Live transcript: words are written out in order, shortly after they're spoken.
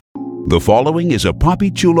The following is a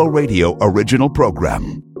Papi Chulo Radio original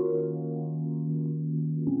program.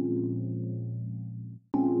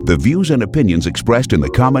 The views and opinions expressed in the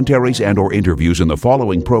commentaries and/or interviews in the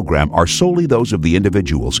following program are solely those of the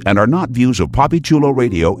individuals and are not views of Papi Chulo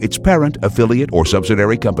Radio, its parent, affiliate, or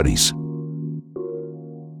subsidiary companies.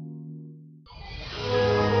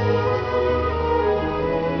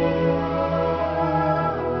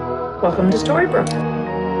 Welcome to Storybrooke.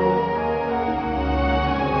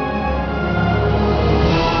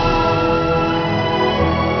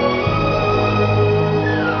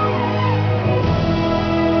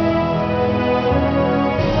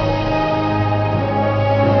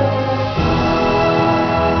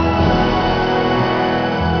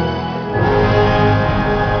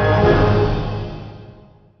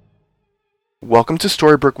 Welcome to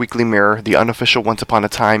Storybrooke Weekly Mirror, the unofficial Once Upon a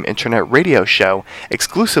Time internet radio show,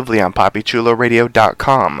 exclusively on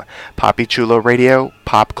PapiChuloRadio.com. Papi Chulo Radio,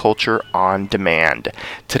 pop culture on demand.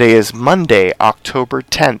 Today is Monday, October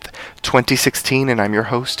 10th, 2016, and I'm your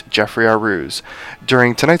host, Jeffrey Aruz.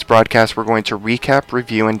 During tonight's broadcast, we're going to recap,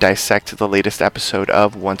 review, and dissect the latest episode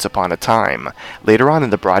of Once Upon a Time. Later on in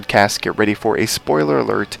the broadcast, get ready for a spoiler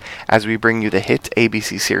alert as we bring you the hit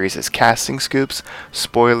ABC series' casting scoops,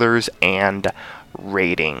 spoilers, and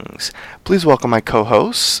ratings. Please welcome my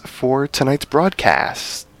co-hosts for tonight's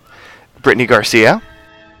broadcast. Brittany Garcia.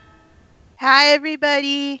 Hi,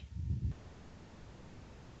 everybody.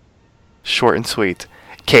 Short and sweet.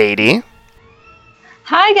 Katie.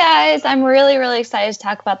 Hi, guys. I'm really excited to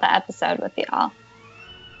talk about the episode with y'all.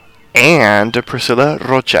 And Priscilla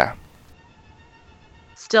Rocha.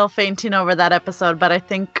 Still fainting over that episode, but I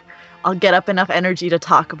think I'll get up enough energy to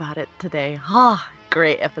talk about it today.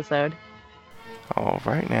 Great episode. All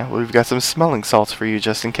right, now we've got some smelling salts for you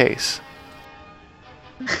just in case.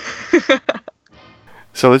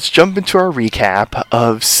 So let's jump into our recap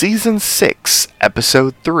of Season 6,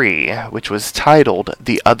 Episode 3, which was titled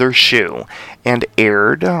The Other Shoe, and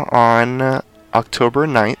aired on October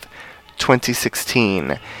 9th,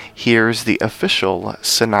 2016. Here's the official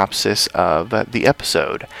synopsis of the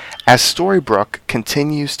episode. As Storybrooke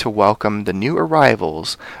continues to welcome the new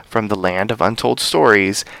arrivals from the land of untold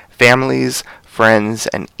stories, families, friends,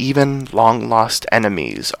 and even long-lost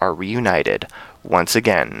enemies are reunited once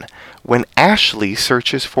again. When Ashley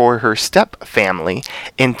searches for her step-family,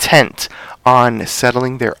 intent on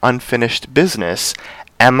settling their unfinished business,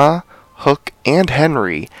 Emma, Hook, and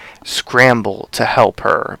Henry scramble to help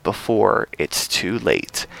her before it's too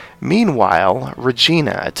late. Meanwhile,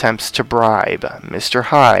 Regina attempts to bribe Mr.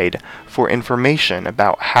 Hyde for information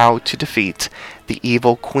about how to defeat the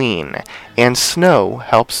evil queen, and Snow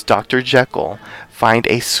helps Dr. Jekyll find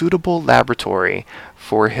a suitable laboratory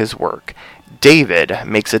for his work. David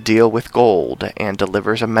makes a deal with Gold and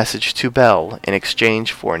delivers a message to Belle in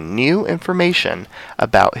exchange for new information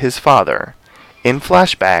about his father. In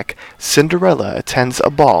flashback, Cinderella attends a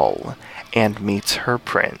ball and meets her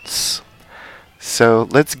prince. So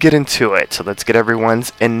let's get into it. So let's get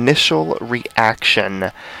everyone's initial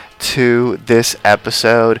reaction to this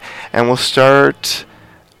episode. And we'll start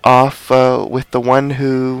off with the one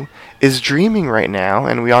who is dreaming right now.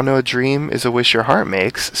 And we all know a dream is a wish your heart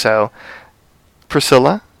makes. So,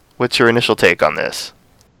 Priscilla, what's your initial take on this?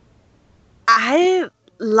 I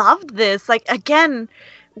loved this. Again,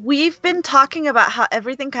 we've been talking about how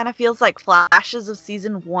everything kind of feels like flashes of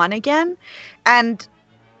season 1 again, and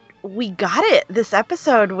we got it this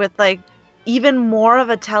episode with even more of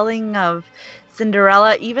a telling of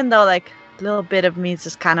Cinderella, even though a little bit of me is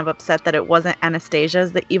just kind of upset that it wasn't Anastasia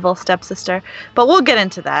as the evil stepsister, but we'll get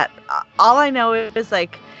into that. All I know is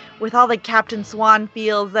with all the Captain Swan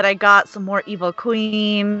feels that I got, some more evil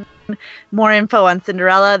queen, more info on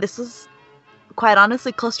Cinderella. This was quite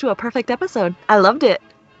honestly close to a perfect episode. I loved it.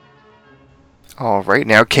 All right,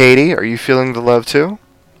 now Katie, are you feeling the love too?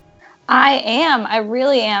 I am. I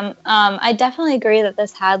really am. I definitely agree that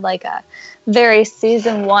this had a very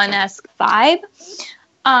season 1-esque vibe.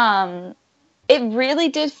 It really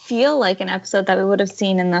did feel like an episode that we would have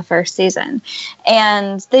seen in the first season.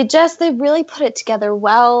 And they really put it together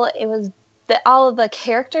well. It was all of the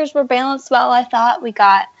characters were balanced well, I thought. We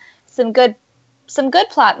got some good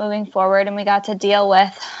plot moving forward, and we got to deal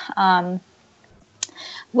with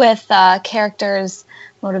characters'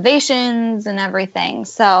 motivations and everything.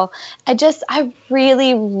 So I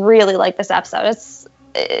really like this episode.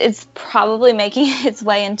 It's probably making its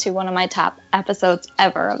way into one of my top episodes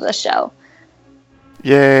ever of the show.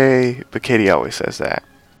 Yay, but Katie always says that.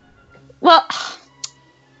 Well,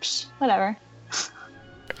 whatever.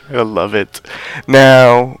 I love it.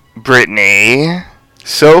 Now, Brittany,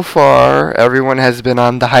 so far everyone has been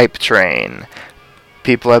on the hype train.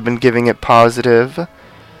 People have been giving it positive,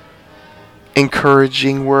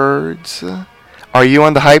 encouraging words. Are you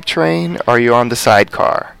on the hype train? Or are you on the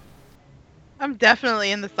sidecar? I'm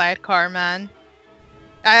definitely in the sidecar, man.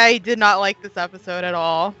 I did not like this episode at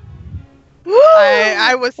all.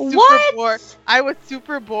 I was super bored. I was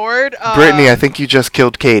super bored. Brittany, I think you just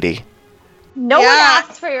killed Katie. No one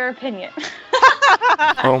asked for your opinion.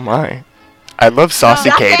 Oh my. I love saucy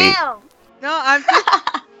Katie. No, I'm just,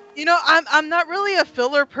 I'm not really a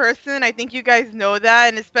filler person. I think you guys know that,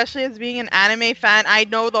 and especially as being an anime fan, I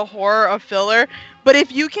know the horror of filler. But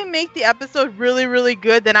if you can make the episode really, really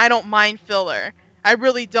good, then I don't mind filler. I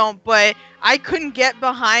really don't. But I couldn't get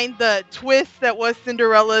behind the twist that was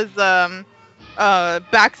Cinderella's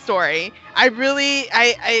backstory.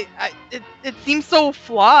 It seems so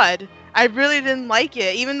flawed. I really didn't like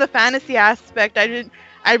it. Even the fantasy aspect,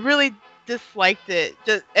 I really disliked it.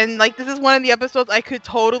 This is one of the episodes I could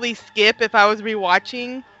totally skip if I was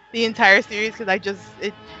rewatching the entire series, because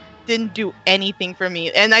it didn't do anything for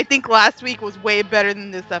me. And I think last week was way better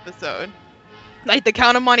than this episode. Like, the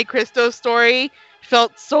Count of Monte Cristo story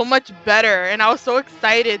felt so much better, and I was so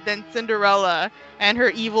excited than Cinderella and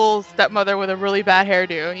her evil stepmother with a really bad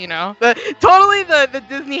hairdo, Totally the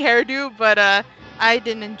Disney hairdo, but I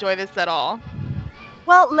didn't enjoy this at all.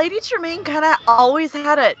 Well, Lady Tremaine kind of always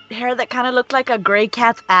had a hair that kind of looked like a gray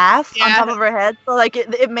cat's ass on top of her head, so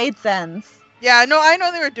it made sense. Yeah, no, I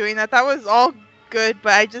know they were doing that. That was all good,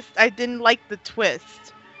 but I didn't like the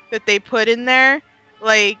twist that they put in there.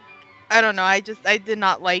 Like, I don't know, I did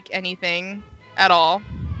not like anything at all.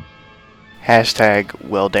 #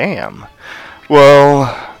 well damn.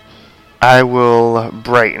 Well, I will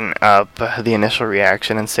brighten up the initial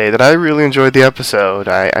reaction and say that I really enjoyed the episode.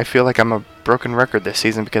 I feel like I'm a broken record this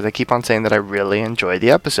season because I keep on saying that I really enjoyed the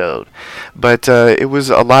episode. But it was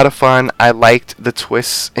a lot of fun. I liked the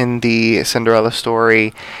twists in the Cinderella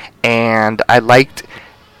story, and I liked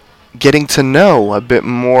getting to know a bit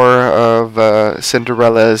more of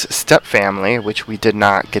Cinderella's stepfamily, which we did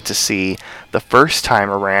not get to see the first time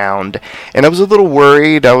around. And I was a little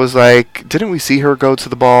worried. I was like, didn't we see her go to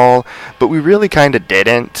the ball? But we really kind of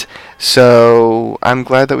didn't. So I'm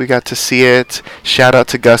glad that we got to see it. Shout out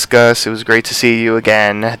to Gus Gus. It was great to see you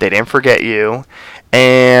again. They didn't forget you.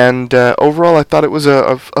 And overall, I thought it was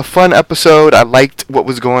a fun episode. I liked what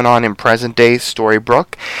was going on in present-day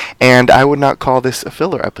Storybrooke, and I would not call this a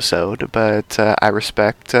filler episode, but I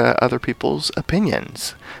respect other people's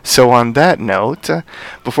opinions. So on that note,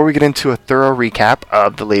 before we get into a thorough recap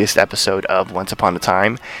of the latest episode of Once Upon a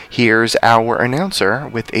Time, here's our announcer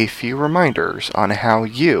with a few reminders on how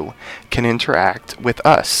you can interact with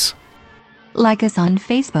us. Like us on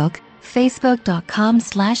Facebook,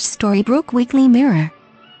 facebook.com/StorybrookeWeeklyMirror.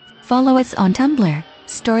 Follow us on Tumblr,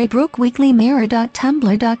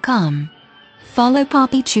 StorybrookeWeeklyMirror.tumblr.com. Follow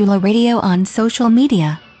Poppy Chula Radio on social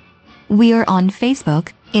media. We are on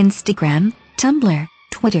Facebook, Instagram, Tumblr,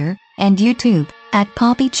 Twitter, and YouTube at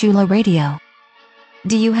Poppy Chula Radio.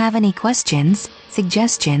 Do you have any questions,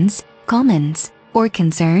 suggestions, comments, or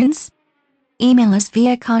concerns? Email us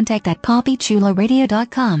via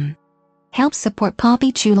contact@poppychularadio.com. Help support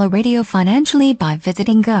Poppy Chula Radio financially by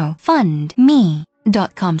visiting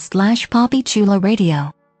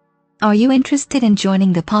gofundme.com/poppychularadio. Are you interested in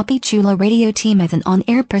joining the Poppy Chula Radio team as an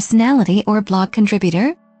on-air personality or blog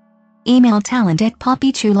contributor? Email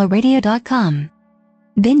talent@poppychularadio.com.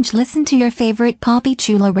 Binge listen to your favorite Poppy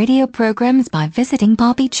Chula Radio programs by visiting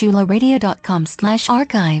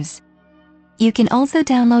poppychularadio.com/archives. You can also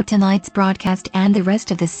download tonight's broadcast and the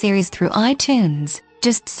rest of the series through iTunes.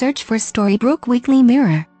 Just search for Storybrooke Weekly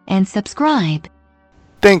Mirror and subscribe.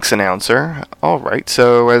 Thanks, announcer. Alright,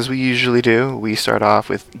 so as we usually do, we start off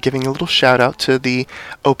with giving a little shout out to the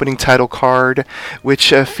opening title card,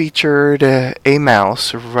 which featured a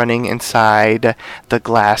mouse running inside the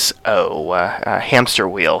glass O, hamster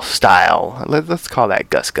wheel style. Let's call that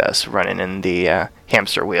Gus Gus running in the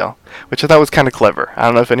hamster wheel, which I thought was kind of clever. I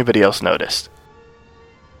don't know if anybody else noticed.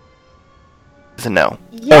 It's a no.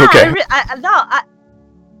 Yeah, okay.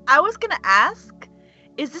 I was gonna ask,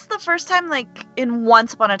 is this the first time, like, in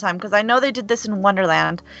Once Upon a Time, because I know they did this in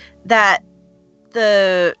Wonderland, that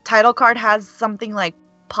the title card has something, like,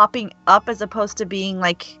 popping up as opposed to being,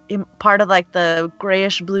 like, part of, like, the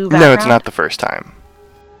grayish-blue background? No, it's not the first time.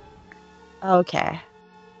 Okay.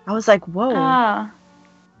 I was like, whoa.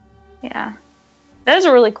 Yeah. That is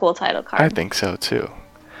a really cool title card. I think so, too.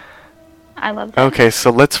 I loved it. Okay, so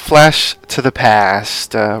let's flash to the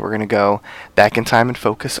past. We're going to go back in time and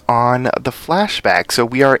focus on the flashback. So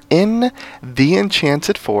we are in the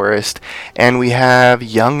Enchanted Forest, and we have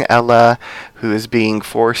young Ella, who is being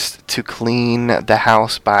forced to clean the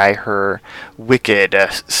house by her wicked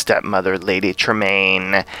stepmother, Lady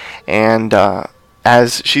Tremaine. And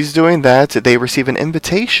as she's doing that, they receive an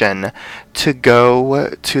invitation to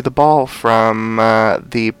go to the ball from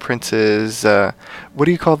the prince's, what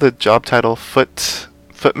do you call the job title?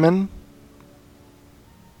 Footman?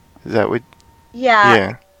 Is that what?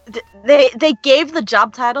 Yeah. They gave the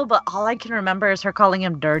job title, but all I can remember is her calling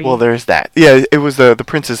him dirty. Well, there's that. Yeah, it was the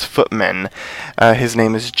prince's footman. His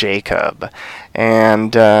name is Jacob.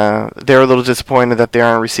 And they're a little disappointed that they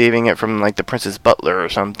aren't receiving it from, like, the prince's butler or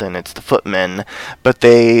something. It's the footman. But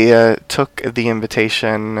they took the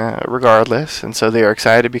invitation regardless. And so they are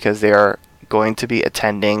excited because they are going to be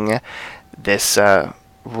attending this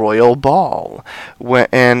royal ball.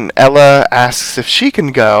 And Ella asks if she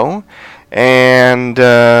can go. And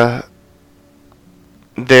they're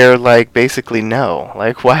like, basically, no.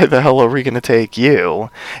 Like, why the hell are we going to take you?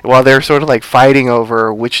 While they're sort of like fighting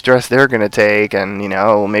over which dress they're going to take, and, you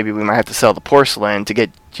know, maybe we might have to sell the porcelain to get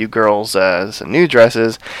you girls some new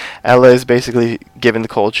dresses, Ella is basically given the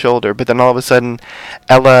cold shoulder. But then all of a sudden,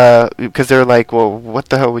 Ella, because they're like, well, what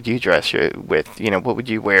the hell would you dress with? You know, what would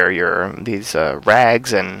you wear? These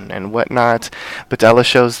rags and whatnot. But Ella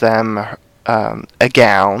shows them a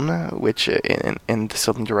gown, which in the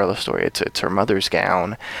Cinderella story, it's her mother's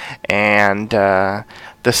gown, and the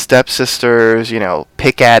stepsisters, you know,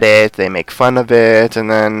 pick at it, they make fun of it, and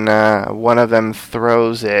then one of them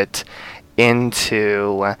throws it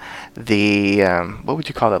into the what would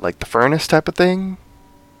you call that, like the furnace type of thing,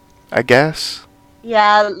 I guess.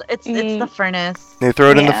 Yeah, it's the furnace. They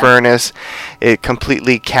throw it in the furnace. It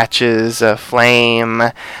completely catches flame,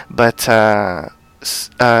 but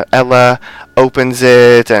Ella opens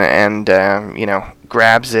it and you know,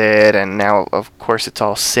 grabs it, and now of course it's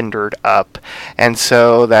all cindered up, and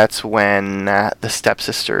so that's when the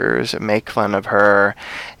stepsisters make fun of her,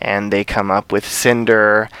 and they come up with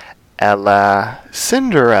Cinderella.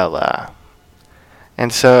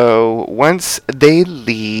 And so once they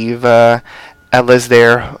leave, Ella's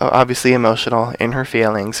there, obviously emotional, in her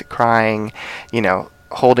feelings, crying, you know,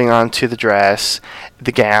 holding on to the dress,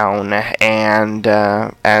 the gown, and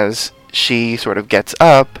as she sort of gets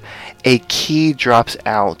up, a key drops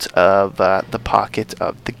out of the pocket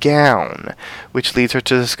of the gown, which leads her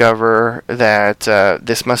to discover that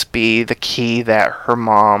this must be the key that her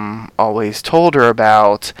mom always told her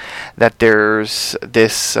about, that there's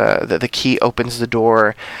this, that the key opens the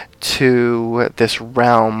door to this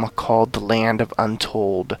realm called the Land of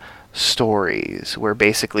Untold Stories, where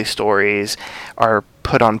basically stories are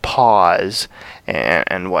put on pause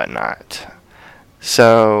and whatnot.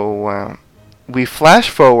 So we flash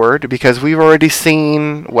forward because we've already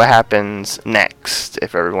seen what happens next.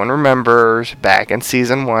 If everyone remembers, back in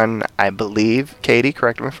season 1, I believe, Katie,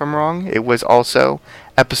 correct me if I'm wrong, it was also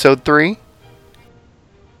episode 3?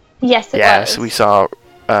 Yes, it was. Yes, we saw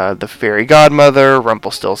the fairy godmother,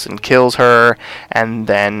 Rumpelstiltskin kills her, and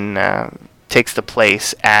then takes the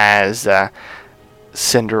place as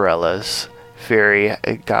Cinderella's fairy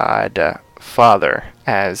godfather,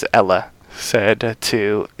 as Ella said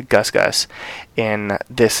to Gus Gus in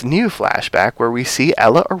this new flashback where we see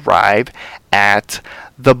Ella arrive at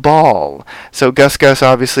the ball. So Gus Gus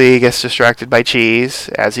obviously gets distracted by Cheese,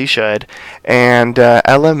 as he should, and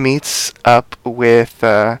Ella meets up with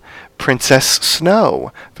Princess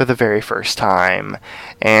Snow for the very first time.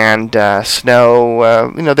 And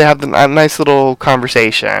Snow, you know, they have a nice little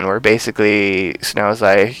conversation where basically Snow's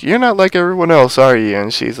like, "You're not like everyone else, are you?"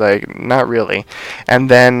 And she's like, "Not really." And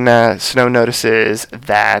then Snow notices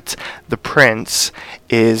that the prince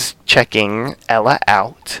is checking Ella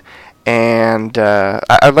out. And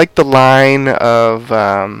I like the line of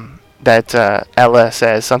that Ella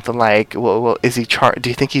says something like, well, is he do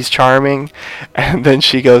you think he's charming? And then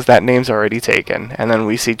she goes, "That name's already taken." And then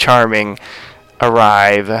we see Charming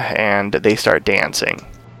arrive, and they start dancing.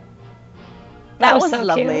 That was so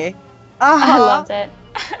lovely. Cute. I loved it.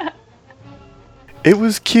 It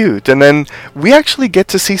was cute. And then we actually get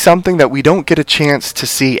to see something that we don't get a chance to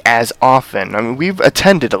see as often. I mean, we've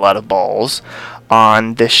attended a lot of balls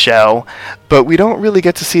on this show, but we don't really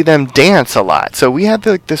get to see them dance a lot. So we had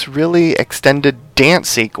this really extended dance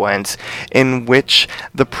sequence in which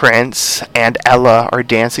the prince and Ella are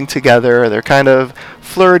dancing together. They're kind of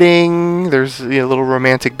flirting. There's a little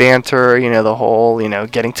romantic banter, the whole,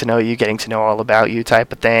 getting to know you, getting to know all about you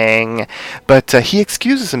type of thing. But he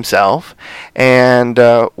excuses himself and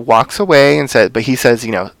walks away and says,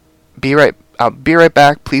 I'll be right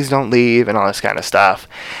back, please don't leave, and all this kind of stuff.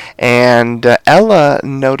 And Ella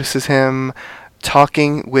notices him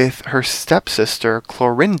talking with her stepsister,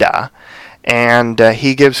 Clorinda, and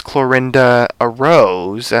he gives Clorinda a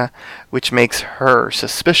rose, which makes her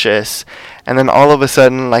suspicious. And then all of a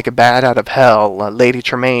sudden, like a bat out of hell, Lady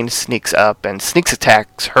Tremaine sneaks up and sneaks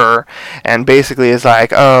attacks her, and basically is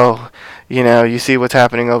like, oh, you see what's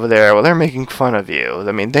happening over there. Well, they're making fun of you.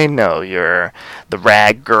 I mean, they know you're the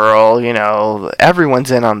rag girl, everyone's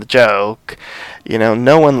in on the joke.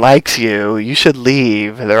 No one likes you. You should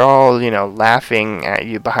leave. They're all, laughing at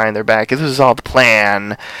you behind their back. This is all the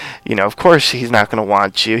plan. Of course he's not going to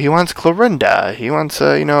want you. He wants Clorinda. He wants,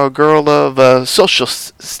 a girl of social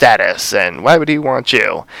status. And why would he want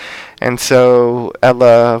you? And so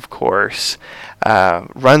Ella, of course,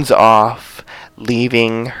 runs off,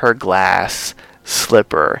 leaving her glass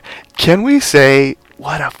slipper. Can we say,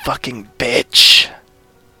 what a fucking bitch?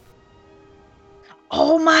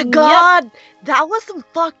 Oh my god! Yep. That was some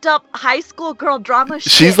fucked up high school girl drama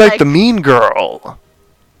shit. She's like the mean girl.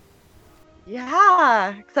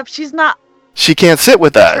 Yeah, except she's not. She can't sit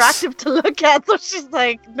with us. Attractive to look at, so she's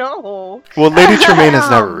like, no. Well, Lady Tremaine has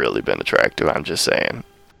never really been attractive, I'm just saying.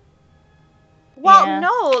 Well, yeah.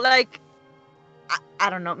 No, like, I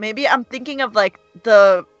don't know. Maybe I'm thinking of like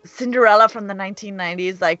the Cinderella from the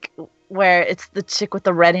 1990s, like where it's the chick with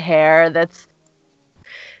the red hair that's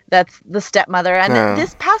the stepmother. And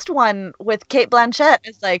this past one with Cate Blanchett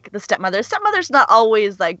is like the stepmother. Stepmother's not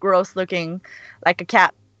always like gross looking like a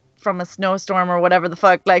cat from a snowstorm or whatever the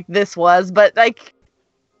fuck like this was, but like,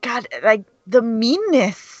 God, like the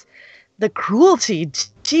meanness, the cruelty,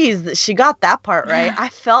 jeez, she got that part right. I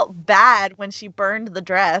felt bad when she burned the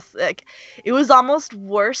dress. Like, it was almost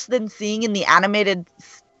worse than seeing in the animated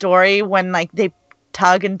story when like they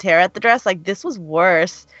tug and tear at the dress. Like, this was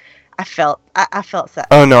worse. I felt sad.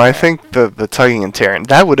 Oh no, I think the tugging and tearing,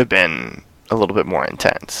 that would have been a little bit more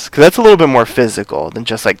intense, because that's a little bit more physical than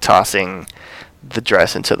just like tossing the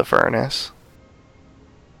dress into the furnace.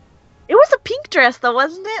 It was a pink dress though,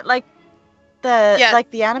 wasn't it? Like the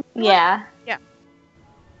anime. Yeah. Yeah.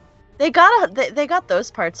 They got those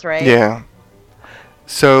parts right. Yeah.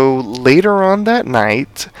 So later on that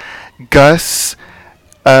night, Gus,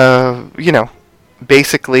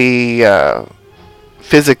 basically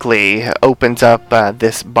physically opens up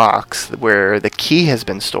this box where the key has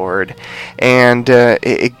been stored, and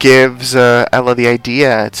it gives Ella the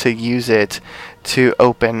idea to use it to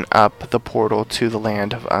open up the portal to the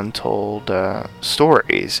land of untold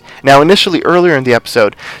stories. Now, initially, earlier in the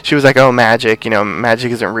episode, she was like, oh, magic,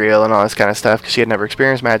 magic isn't real and all this kind of stuff, because she had never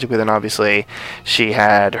experienced magic, but then obviously she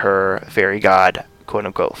had her fairy god,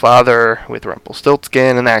 quote-unquote, father with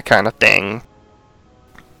Rumpelstiltskin and that kind of thing.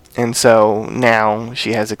 And so now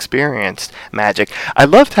she has experienced magic. I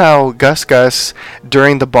loved how Gus,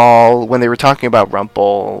 during the ball, when they were talking about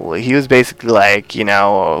Rumple, he was basically like,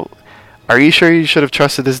 are you sure you should have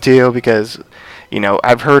trusted this deal? Because,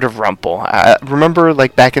 I've heard of Rumple. I remember,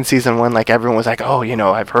 like, back in season 1, like, everyone was like, oh,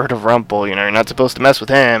 I've heard of Rumple. You're not supposed to mess with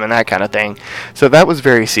him and that kind of thing. So that was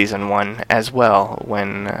very season 1 as well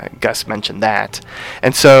when Gus mentioned that.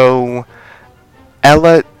 And so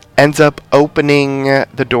Ella ends up opening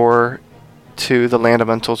the door to the land of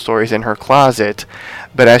untold stories in her closet,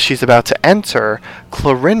 but as she's about to enter,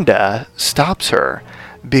 Clorinda stops her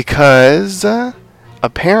because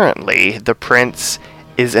apparently the prince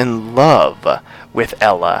is in love with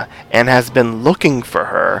Ella and has been looking for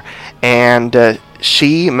her, and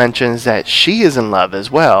she mentions that she is in love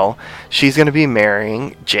as well. She's going to be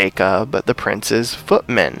marrying Jacob, the prince's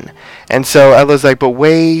footman. And so Ella's like, but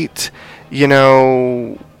wait,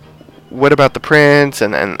 what about the prince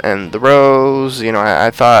and the rose?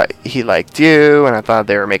 I thought he liked you, and I thought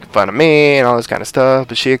they were making fun of me and all this kind of stuff.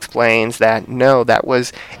 But she explains that, no, that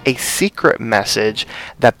was a secret message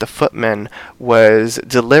that the footman was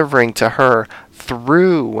delivering to her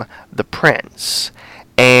through the prince.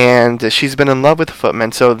 And she's been in love with the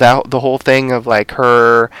footman, so that the whole thing of like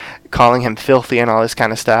her calling him filthy and all this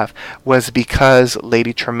kind of stuff was because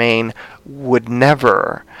Lady Tremaine would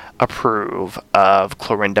never approve of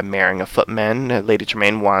Clorinda marrying a footman. Lady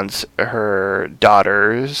Tremaine wants her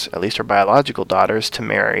daughters, at least her biological daughters, to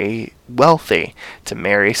marry wealthy, to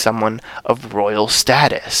marry someone of royal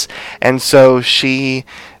status. And so she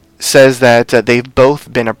says that they've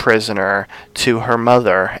both been a prisoner to her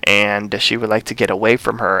mother, and she would like to get away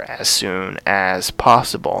from her as soon as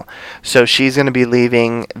possible. So she's going to be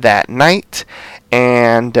leaving that night,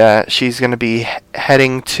 and she's going to be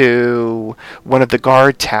heading to one of the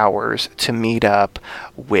guard towers to meet up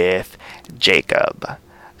with Jacob.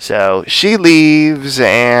 So she leaves,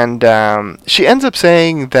 and she ends up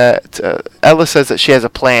saying that Ella says that she has a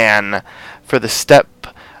plan for the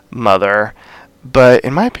stepmother, but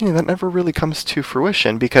in my opinion, that never really comes to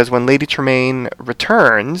fruition, because when Lady Tremaine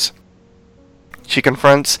returns, she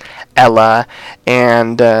confronts Ella,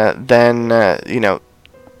 and then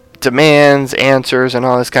demands answers and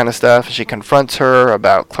all this kind of stuff. She confronts her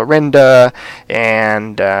about Clorinda,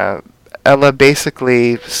 and Ella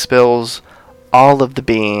basically spills all of the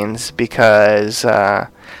beans because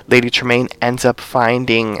Lady Tremaine ends up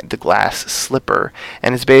finding the glass slipper,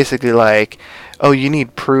 and it's basically like, oh, you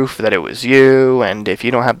need proof that it was you, and if you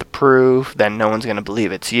don't have the proof, then no one's going to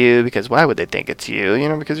believe it's you, because why would they think it's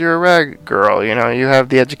you? Because you're a rag girl, you have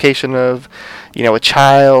the education of, a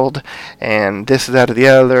child, and this, that, or the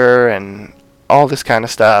other, and all this kind of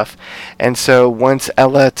stuff. And so once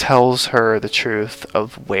Ella tells her the truth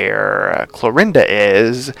of where Clorinda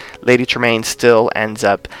is, Lady Tremaine still ends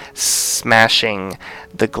up smashing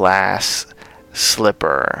the glass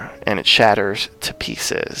slipper, and it shatters to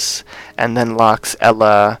pieces, and then locks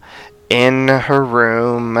Ella in her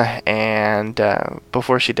room, and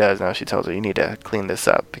before she does, she tells her, you need to clean this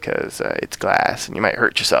up because it's glass and you might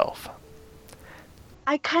hurt yourself.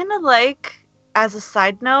 I kind of like, as a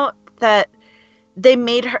side note, that they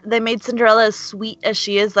made Cinderella as sweet as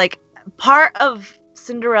she is. Like, part of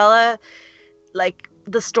Cinderella, like,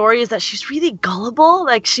 the story is that she's really gullible.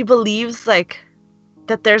 Like, she believes, like,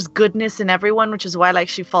 that there's goodness in everyone, which is why, like,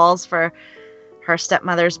 she falls for her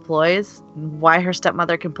stepmother's ploys, why her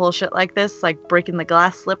stepmother can pull shit like this, like breaking the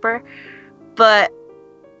glass slipper. But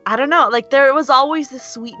I don't know, like, there was always this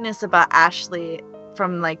sweetness about Ashley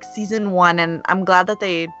from, like, season 1, and I'm glad that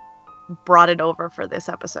they brought it over for this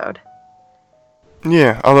episode.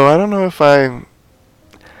 Yeah, although I don't know if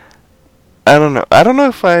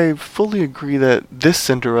I fully agree that this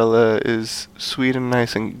Cinderella is sweet and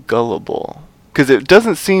nice and gullible, because it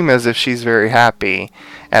doesn't seem as if she's very happy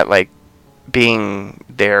at, like, being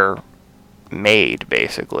their maid,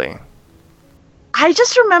 basically. I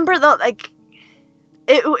just remember, though, like,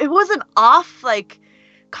 it was an off, like,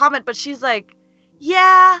 comment, but she's like,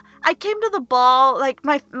 yeah, I came to the ball, like,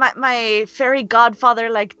 my fairy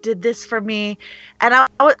godfather, like, did this for me, and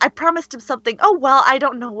I promised him something. Oh, well, I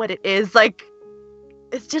don't know what it is. Like,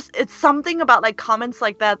 it's something about, like, comments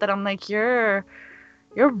like that I'm like, you're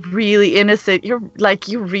really innocent. You're, like,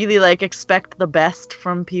 you really, like, expect the best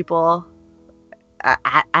from people.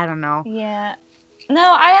 I don't know. Yeah.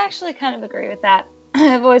 No, I actually kind of agree with that.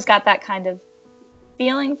 I've always got that kind of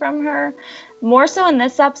feeling from her. More so in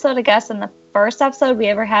this episode, I guess, than the first episode we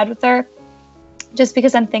ever had with her. Just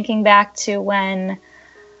because I'm thinking back to when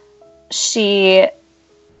she,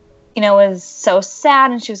 was so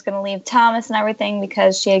sad and she was going to leave Thomas and everything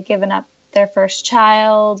because she had given up their first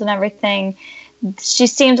child and everything. She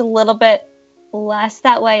seemed a little bit less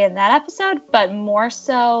that way in that episode, but more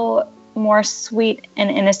sweet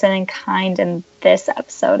and innocent and kind in this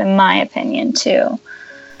episode, in my opinion, too.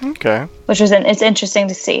 Okay. It's interesting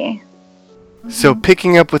to see. So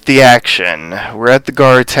picking up with the action, we're at the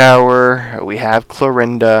guard tower, we have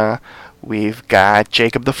Clorinda, we've got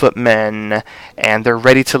Jacob the Footman, and they're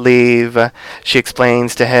ready to leave. She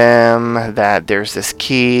explains to him that there's this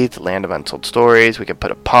key, the land of untold stories. We can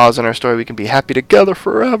put a pause on our story. We can be happy together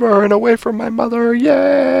forever and away from my mother.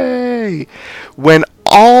 Yay! When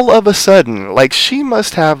all of a sudden, like, she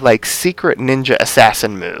must have, like, secret ninja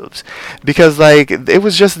assassin moves, because, like, it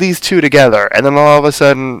was just these two together, and then all of a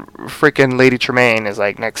sudden, freaking Lady Tremaine is,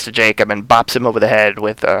 like, next to Jacob and bops him over the head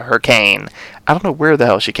with her cane. I don't know where the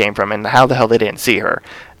hell she came from and how the hell they didn't see her.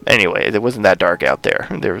 Anyway, it wasn't that dark out there.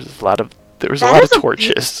 There was a lot of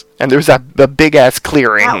torches, and there was a big ass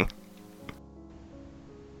clearing.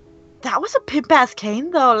 That was a pimp ass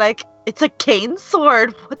cane, though. Like, it's a cane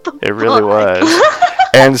sword. What the fuck? It really was.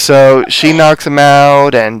 And so she knocks him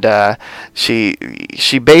out, and she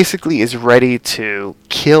basically is ready to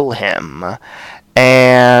kill him.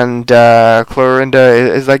 And Clorinda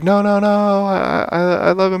is like, no,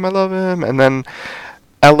 I love him. And then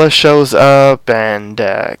Ella shows up, and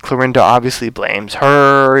Clorinda obviously blames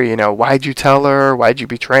her. Why'd you tell her? Why'd you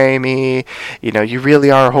betray me? You really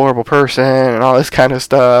are a horrible person, and all this kind of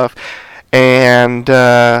stuff. And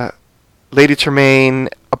Lady Tremaine,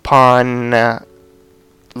 upon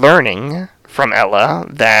learning from Ella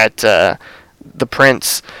that the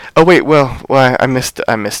prince... Oh wait, I missed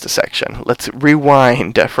a section. Let's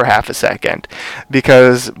rewind for half a second,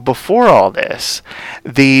 because before all this,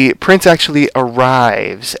 the prince actually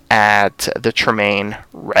arrives at the Tremaine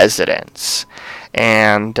residence,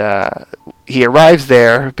 And he arrives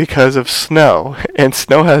there because of Snow. And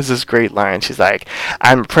Snow has this great line. She's like,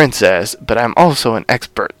 "I'm a princess, but I'm also an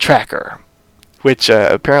expert tracker," which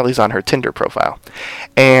apparently is on her Tinder profile.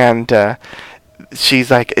 And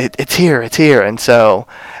she's like, it's here. And so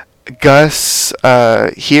Gus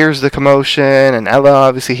hears the commotion, and Ella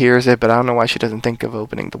obviously hears it, but I don't know why she doesn't think of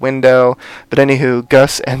opening the window. But anywho,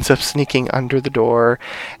 Gus ends up sneaking under the door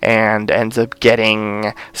and ends up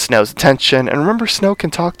getting Snow's attention. And remember, Snow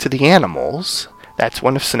can talk to the animals. That's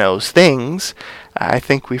one of Snow's things. I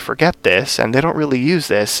think we forget this, and they don't really use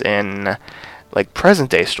this in like present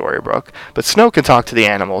day Storybrooke. But Snow can talk to the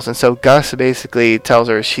animals, and so Gus basically tells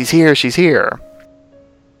her she's here.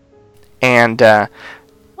 And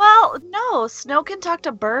Well, no, Snow can talk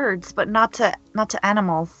to birds, but not to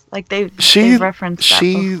animals. Like they've referenced that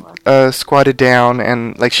before. Squatted down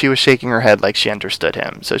and like she was shaking her head like she understood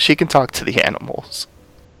him, so she can talk to the animals.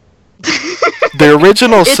 The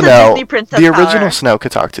original It's a Snow, Disney princess the original power. Snow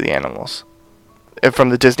could talk to the animals from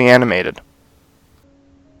the Disney animated.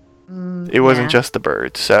 It wasn't just the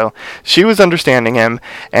birds. So she was understanding him,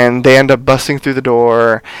 and they end up busting through the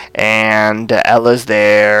door, and Ella's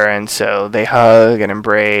there, and so they hug and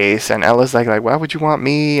embrace, and Ella's like, why would you want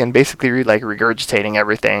me? And basically like regurgitating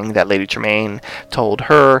everything that Lady Tremaine told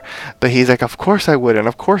her. But he's like, of course I would, and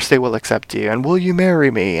of course they will accept you, and will you marry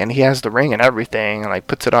me? And he has the ring and everything, and like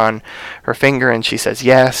puts it on her finger, and she says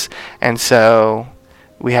yes. And so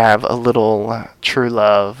we have a little true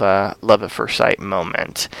love at first sight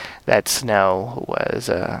moment that Snow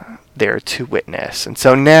was there to witness. And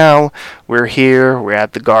so now we're here, we're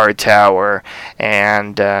at the guard tower,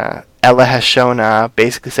 and Ella has shown up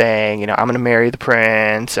basically saying, I'm going to marry the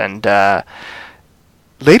prince. And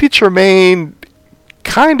Lady Tremaine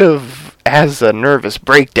kind of has a nervous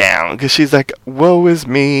breakdown because she's like, woe is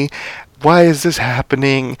me. Why is this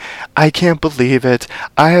happening? I can't believe it.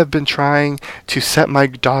 I have been trying to set my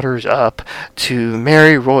daughters up to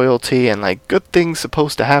marry royalty, and like good things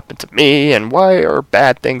supposed to happen to me, and why are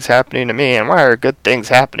bad things happening to me, and why are good things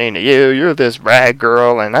happening to you? You're this rag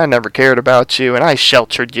girl, and I never cared about you, and I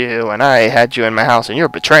sheltered you, and I had you in my house, and you're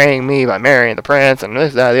betraying me by marrying the prince, and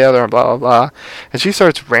this, that, the other, and blah, blah, blah. And she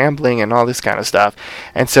starts rambling and all this kind of stuff.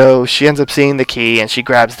 And so she ends up seeing the key, and she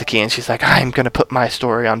grabs the key, and she's like, I'm going to put my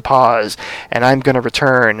story on pause, and I'm going to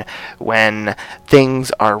return when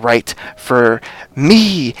things are right for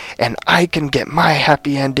me, and I can get my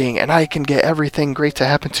happy ending, and I can get everything great to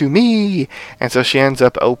happen to me. And so she ends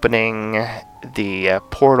up opening the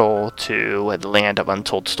portal to the land of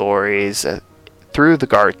untold stories through the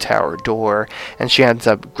guard tower door, and she ends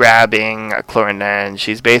up grabbing Clorinda, and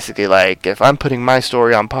she's basically like, if I'm putting my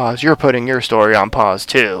story on pause, you're putting your story on pause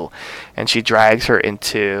too. And she drags her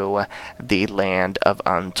into the land of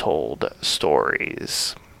untold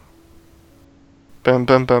stories. Bum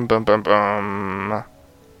bum bum bum bum bum.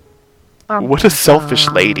 What a selfish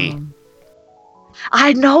lady.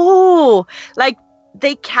 I know! Like,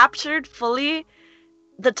 they captured fully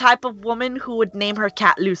the type of woman who would name her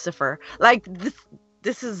cat Lucifer. Like,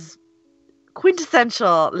 this is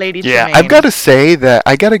quintessential Lady Tremaine. Yeah, I've got to say that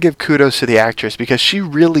I got to give kudos to the actress because she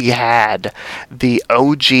really had the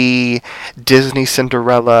OG Disney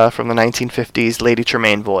Cinderella from the 1950s Lady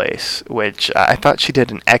Tremaine voice, which I thought she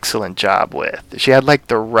did an excellent job with. She had like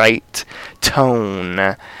the right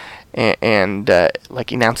tone and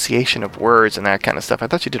like enunciation of words and that kind of stuff. I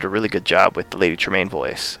thought she did a really good job with the Lady Tremaine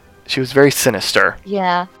voice. She was very sinister.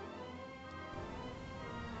 Yeah.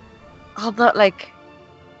 Although, like,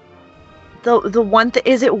 the one thing,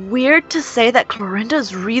 is it weird to say that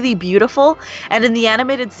Clorinda's really beautiful, and in the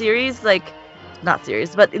animated series, like, not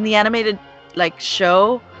series, but in the animated, like,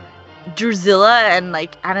 show, Drusilla and,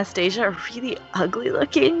 like, Anastasia are really ugly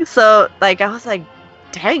looking, so, like, I was like,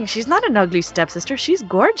 dang, she's not an ugly stepsister, she's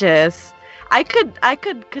gorgeous. I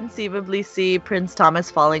could conceivably see Prince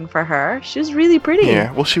Thomas falling for her. She's really pretty.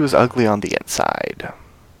 Yeah, well, she was ugly on the inside.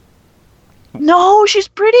 No, she's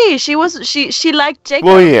pretty. She liked Jacob.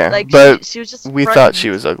 Well, yeah, like, but she was just we running. thought she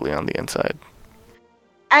was ugly on the inside.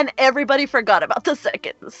 And everybody forgot about the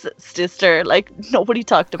second sister. Like, nobody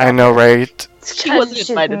talked about I know, right? She wasn't she's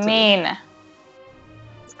invited to mean.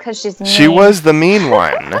 It's because she's mean. She was the mean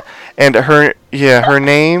one. And her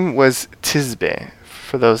name was Tisbe,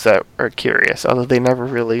 for those that are curious. Although they never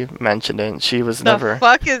really mentioned it. She was never... The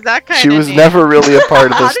fuck is that kind She of was name? never really a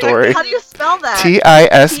part of the story. How do you spell that?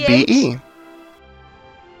 Tisbe.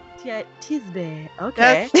 Tisbe.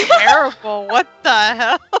 Okay. That's terrible. What the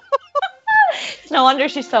hell? No wonder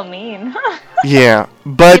she's so mean. Yeah,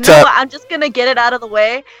 but You know what? I'm just gonna get it out of the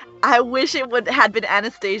way. I wish it would had been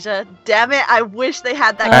Anastasia. Damn it! I wish they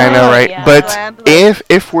had that. I know, Oh, right? yeah. But Land.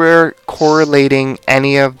 if we're correlating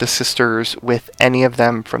any of the sisters with any of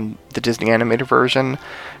them from the Disney animated version,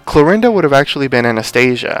 Clorinda would have actually been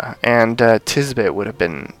Anastasia, and Tisbet would have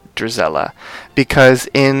been Drizella, because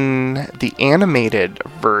in the animated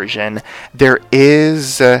version there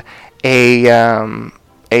is a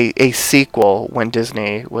sequel when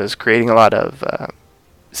Disney was creating a lot of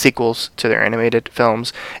sequels to their animated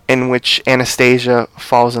films in which Anastasia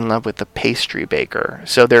falls in love with the pastry baker.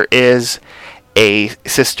 So there is a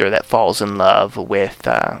sister that falls in love with,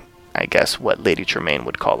 I guess, what Lady Tremaine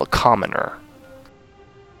would call a commoner.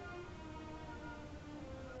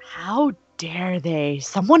 How dare they?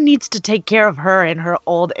 Someone needs to take care of her in her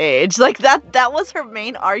old age. Like that was her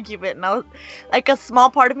main argument. And I was like, a small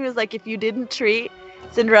part of me was like, if you didn't treat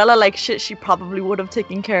Cinderella like shit, she probably would have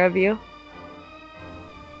taken care of you.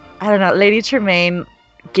 I don't know. Lady Tremaine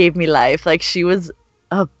gave me life. Like, she was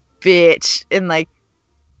a bitch in like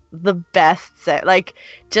the best set. Like,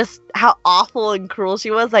 just how awful and cruel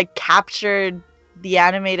she was, like, captured the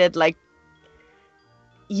animated like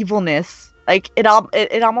evilness. Like, it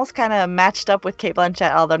almost kind of matched up with Cate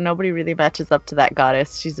Blanchett, although nobody really matches up to that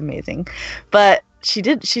goddess. She's amazing, but she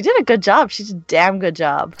did a good job. She did a damn good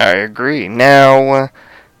job. I agree. Now,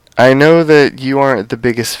 I know that you aren't the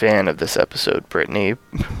biggest fan of this episode, Brittany,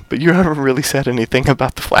 but you haven't really said anything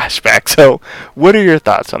about the flashback. So, what are your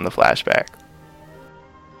thoughts on the flashback?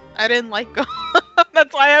 I didn't like them.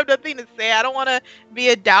 That's why I have nothing to say. I don't want to be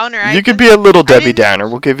a downer. You could be a little Debbie Downer.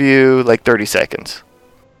 We'll give you like 30 seconds.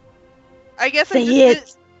 I guess Say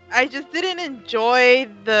it. I just didn't enjoy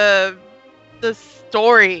the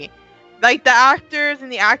story. Like, the actors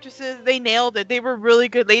and the actresses, they nailed it. They were really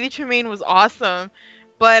good. Lady Tremaine was awesome.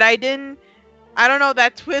 But I don't know,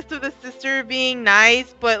 that twist of the sister being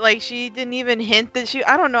nice, but like she didn't even hint that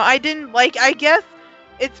I don't know. I didn't like, I guess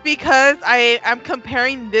it's because I'm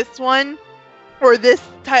comparing this one or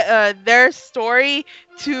their story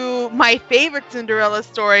to my favorite Cinderella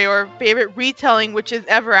story or favorite retelling, which is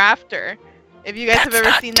Ever After. If you guys have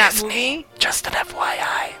ever seen that movie. Just an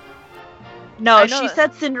FYI. No, I know she that.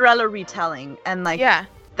 said Cinderella retelling, and like Yeah.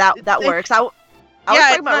 that It's- works. I was Yeah, talking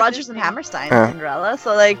it's about not Rodgers and Disney. Hammerstein Yeah. Cinderella,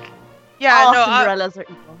 so like Yeah, all no, Cinderellas are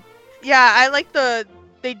equal. yeah, I like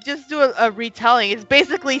they just do a retelling. It's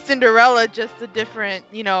basically Cinderella, just a different,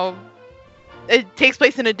 it takes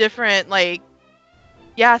place in a different, like,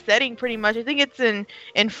 setting pretty much. I think it's in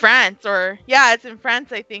France, or, it's in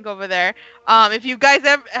France, I think, over there. If you guys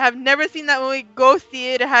have never seen that movie, go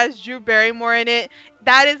see it. It has Drew Barrymore in it.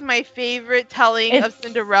 That is my favorite telling of It's-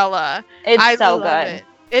 Cinderella. It's I so love good. it.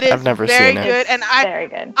 It is I've never very seen it. good, and Very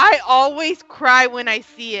good. I always cry when I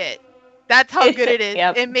see it. That's how good it is.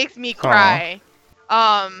 Yep. It makes me cry.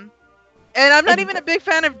 And I'm not even a big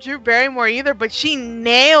fan of Drew Barrymore either, but she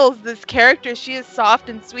nails this character. She is soft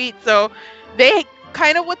and sweet. So they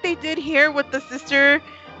kind of, what they did here with the sister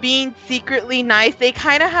being secretly nice, they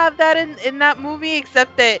kind of have that in that movie,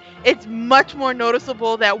 except that it's much more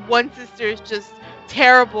noticeable that one sister is just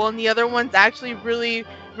terrible and the other one's actually really,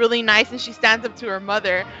 really nice, and she stands up to her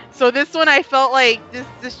mother. So this one, I felt like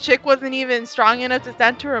this chick wasn't even strong enough to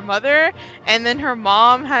stand to her mother, and then her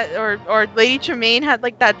mom had, or Lady Tremaine had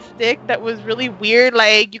like that stick that was really weird.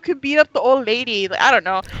 Like, you could beat up the old lady. Like, I don't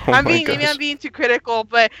know. Oh Maybe I'm being too critical,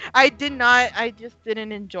 but I just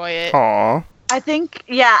didn't enjoy it. Aw. I think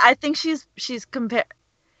she's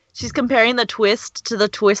comparing the twist to the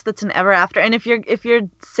twist that's in Ever After. And if you're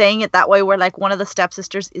saying it that way, where like one of the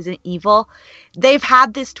stepsisters isn't evil, they've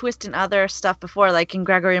had this twist in other stuff before, like in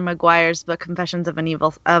Gregory Maguire's book Confessions of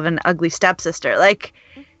an Ugly Stepsister. Like,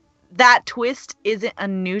 that twist isn't a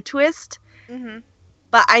new twist. Mm-hmm.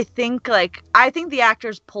 But I think the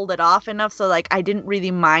actors pulled it off enough, so like I didn't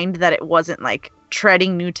really mind that it wasn't like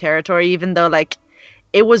treading new territory, even though like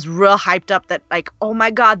it was real hyped up that like, oh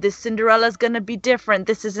my god, this Cinderella's gonna be different.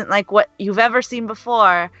 This isn't like what you've ever seen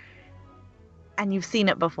before, and you've seen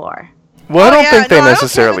it before. Well, I Oh, don't yeah, think they no, I don't care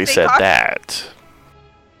necessarily that they said talk- that.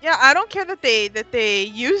 Yeah, I don't care that they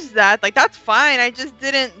used that. Like, that's fine. I just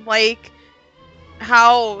didn't like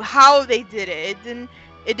how they did it.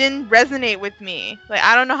 It didn't resonate with me. Like,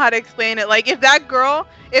 I don't know how to explain it. Like, if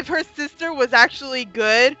her sister was actually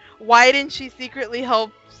good, why didn't she secretly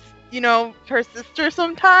help, her sister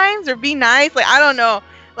sometimes, or be nice? Like, I don't know.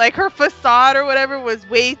 Like, her facade or whatever was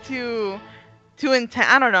way too intense.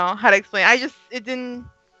 I don't know how to explain. It didn't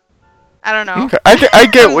I don't know. Okay. I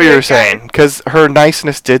get what you're Weird guy. saying, because her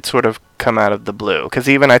niceness did sort of come out of the blue. Because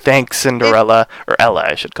even I think Cinderella, or Ella,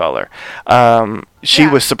 I should call her, she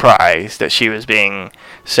Yeah. was surprised that she was being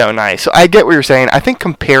so nice. So I get what you're saying. I think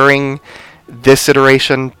comparing this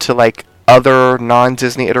iteration to like other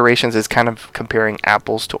non-Disney iterations is kind of comparing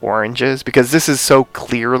apples to oranges, because this is so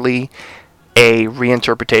clearly a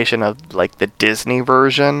reinterpretation of like the Disney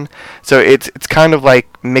version. So it's kind of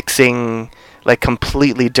like mixing like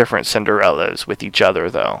completely different Cinderellas with each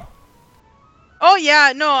other, though. Oh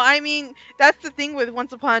yeah, no, I mean that's the thing with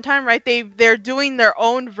Once Upon a Time, right? They're doing their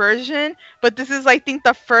own version, but this is I think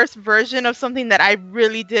the first version of something that I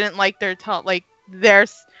really didn't like their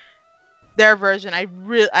version.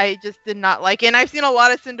 I just did not like it. And I've seen a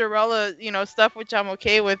lot of Cinderella, stuff which I'm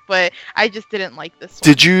okay with, but I just didn't like this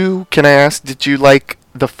one. Can I ask, did you like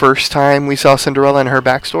the first time we saw Cinderella and her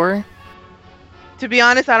backstory? To be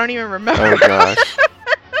honest, I don't even remember. Oh gosh.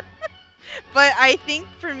 But I think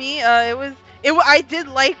for me, I did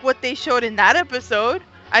like what they showed in that episode.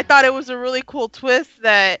 I thought it was a really cool twist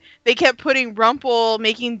that they kept putting Rumpel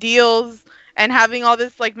making deals and having all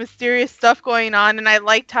this like mysterious stuff going on, and I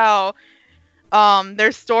liked how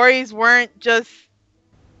their stories weren't just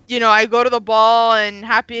I go to the ball and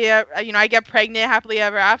I get pregnant happily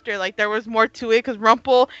ever after. Like there was more to it, because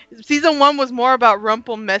Rumpel season 1 was more about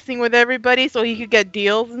Rumpel messing with everybody so he could get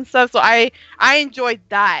deals and stuff. So I enjoyed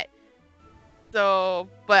that. So,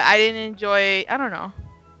 but I didn't enjoy. I don't know.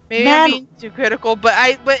 Maybe I'm being too critical, but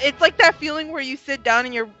it's like that feeling where you sit down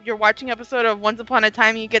and you're watching an episode of Once Upon a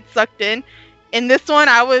Time and you get sucked in. In this one,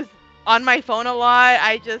 I was on my phone a lot.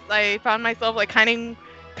 I found myself like kind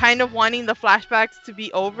of wanting the flashbacks to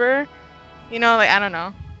be over. Like I don't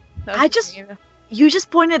know. You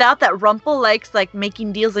just pointed out that Rumpel likes like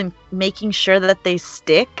making deals and making sure that they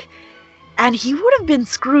stick, and he would have been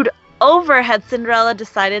screwed over had Cinderella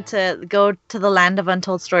decided to go to the land of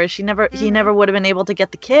untold stories. He never would have been able to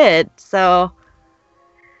get the kid. So,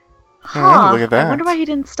 look at that. I wonder why he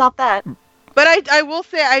didn't stop that. But I will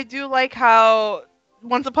say I do like how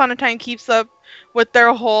Once Upon a Time keeps up with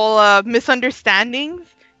their whole misunderstandings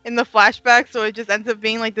in the flashback, so it just ends up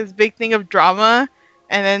being like this big thing of drama,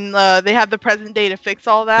 and then they have the present day to fix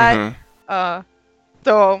all that. Mm-hmm.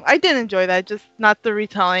 So I did enjoy that, just not the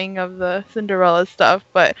retelling of the Cinderella stuff,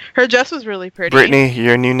 but her dress was really pretty. Brittany,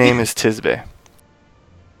 your new name is Tisbe.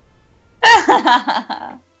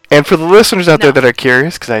 And for the listeners out there that are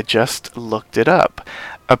curious, because I just looked it up,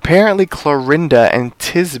 apparently Clorinda and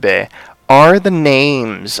Tisbe are the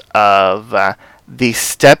names of the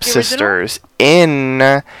stepsisters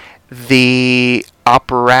in the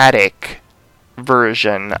operatic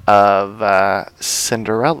version of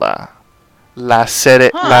Cinderella. La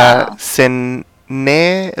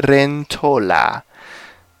Cenerentola.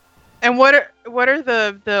 And what are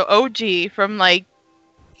the OG from like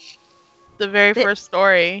the very first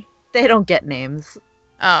story? They don't get names.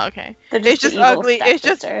 Oh, okay. It's just ugly. It's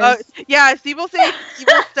just people say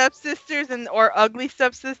evil stepsisters or ugly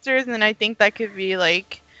stepsisters, and I think that could be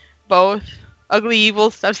like both ugly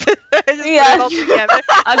evil stepsisters. Yeah. All together.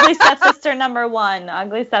 Ugly stepsister number 1,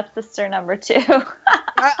 ugly stepsister number 2.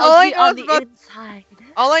 All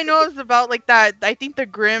I know is about like that. I think the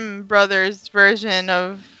Grimm brothers version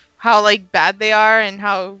of how like bad they are and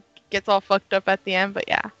how it gets all fucked up at the end. But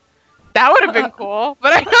yeah, that would have been cool.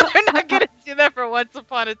 But I know they're not gonna do that for Once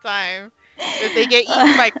Upon a Time. If they get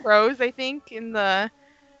eaten by crows, I think in the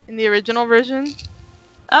original version.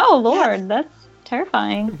 Oh Lord, that's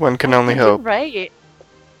terrifying. One can only hope. Right.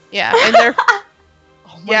 Yeah, and they're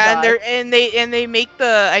God. and they make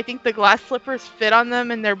I think the glass slippers fit on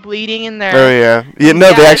them, and they're bleeding in there. Oh yeah.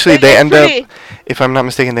 No, they end up, pretty. if I'm not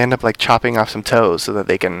mistaken, they end up like chopping off some toes so that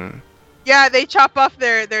they can. Yeah, they chop off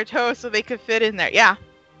their toes so they could fit in there. Yeah,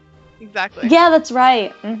 exactly. Yeah, that's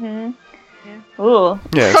right. Mhm. Yeah. Ooh.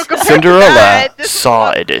 Yes, So compared to Cinderella that, this is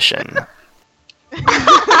Saw edition.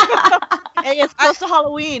 Hey, it's close to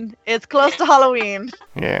Halloween. It's close to Halloween.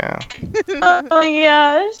 Yeah. Oh my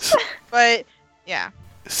gosh. But yeah.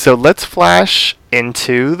 So let's flash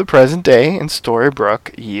into the present day in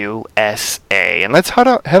Storybrooke, USA. And let's head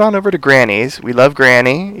on over to Granny's. We love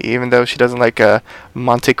Granny, even though she doesn't like a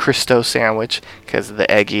Monte Cristo sandwich because of the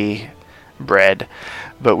eggy bread.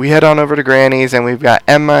 But we head on over to Granny's, and we've got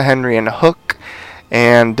Emma, Henry, and Hook.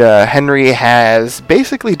 And Henry has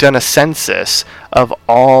basically done a census of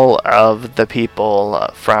all of the people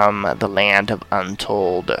from the land of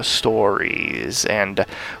untold stories. And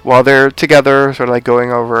while they're together, sort of like going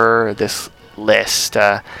over this list,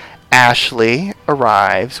 Ashley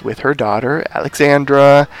arrives with her daughter,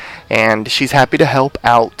 Alexandra, and she's happy to help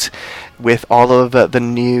out with all of the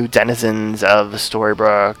new denizens of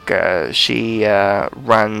Storybrooke. She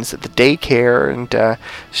runs the daycare, and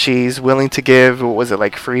she's willing to give, what was it,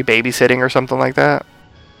 like free babysitting or something like that?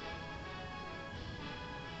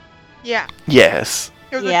 Yeah. Yes.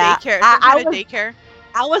 It was Yeah, a daycare. I was- Daycare.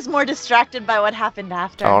 I was more distracted by what happened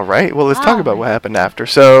after. All right. Well, let's talk Oh about my- what happened after.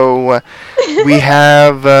 So we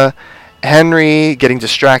have Henry getting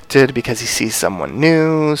distracted because he sees someone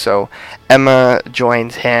new. So Emma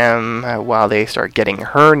joins him while they start getting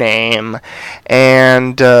her name,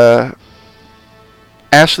 and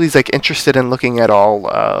Ashley's like interested in looking at all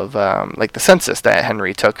of like the census that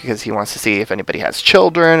Henry took because he wants to see if anybody has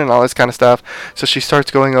children and all this kind of stuff. So she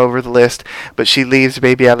starts going over the list, but she leaves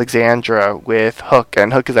baby Alexandra with Hook,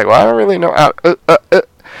 and Hook is like, "Well, I don't really know how."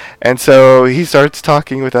 And so he starts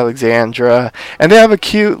talking with Alexandra, and they have a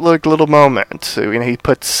cute little moment. So, he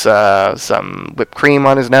puts some whipped cream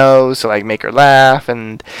on his nose to like make her laugh,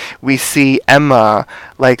 and we see Emma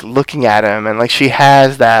like looking at him, and like she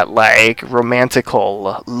has that like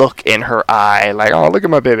romantical look in her eye, like, "Oh, look at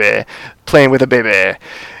my baby playing with a baby."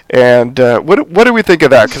 And what do we think of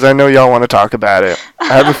that? Because I know y'all want to talk about it.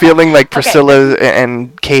 I have a feeling like Priscilla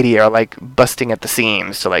and Katie are like busting at the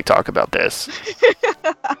seams to like talk about this.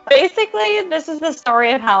 Basically, this is the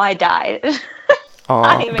story of how I died.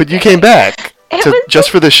 Aw, even but you kidding. came back It to, was just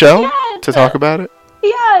for the show yes. to talk about it.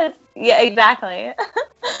 Yes. Yeah, exactly.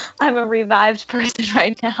 I'm a revived person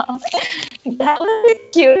right now. That was the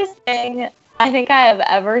cutest thing I think I have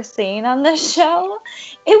ever seen on this show.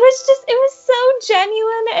 It was so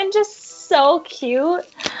genuine and just so cute.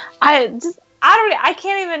 I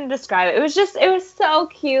can't even describe it. It was so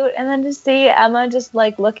cute. And then to see Emma just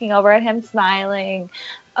like looking over at him smiling.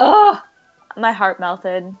 Oh, my heart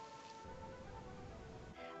melted.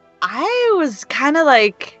 I was kind of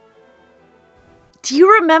like, do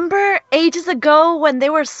you remember ages ago when they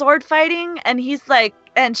were sword fighting and he's like,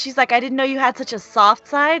 and she's like, "I didn't know you had such a soft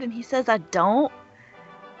side," and he says, "I don't."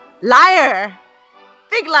 Liar,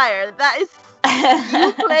 big liar. That is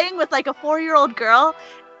you playing with like a 4-year-old girl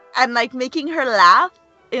and like making her laugh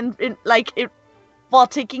while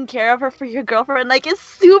taking care of her for your girlfriend. Like, it's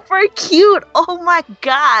super cute. Oh my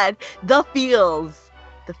god, the feels.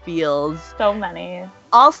 So many.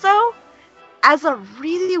 Also, as a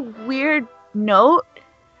really weird note,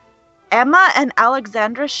 Emma and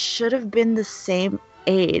Alexandra should have been the same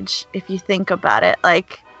age if you think about it.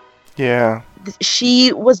 Like, Yeah.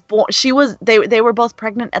 she was born, they were both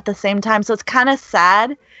pregnant at the same time, so it's kind of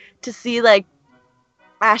sad to see like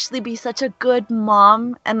Ashley be such a good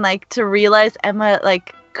mom and like to realize Emma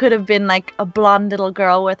like could have been like a blonde little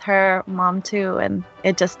girl with her mom too, and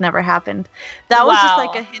it just never happened. That was just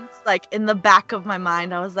like a hint like in the back of my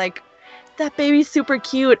mind. I was like, that baby's super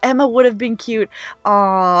cute. Emma would have been cute.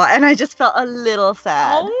 Aww, and I just felt a little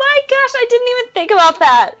sad. Oh my gosh, I didn't even think about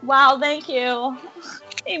that. Wow, thank you.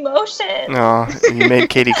 Emotion. No, you made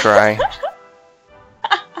Katie cry.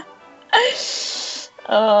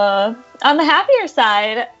 On the happier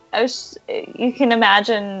side, you can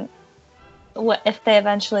imagine what if they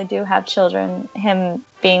eventually do have children, him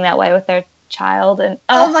being that way with their child. And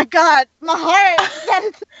oh my god, my heart. That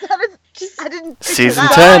is just, I didn't think Season of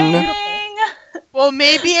that. 10. Dang. Well,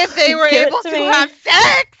 maybe if they were Give it able to to me. have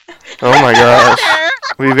sex. Oh my gosh.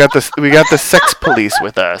 We got the sex police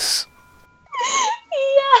with us.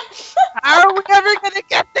 Yes. How are we ever gonna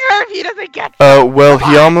get there if he doesn't get there? Well,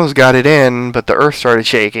 he almost got it in, but the earth started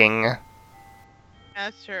shaking.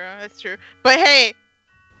 That's true. That's true. But hey,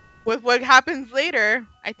 with what happens later,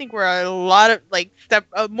 I think we're a lot of like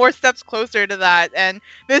more steps closer to that. And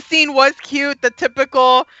this scene was cute. The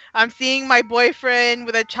typical, I'm seeing my boyfriend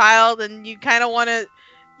with a child, and you kind of want to.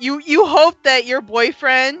 You hope that your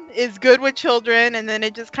boyfriend is good with children, and then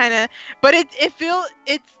it just kind of. But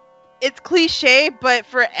it's cliche, but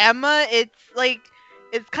for Emma,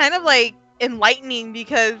 it's kind of like enlightening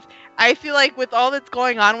because I feel like with all that's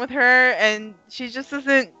going on with her, and she just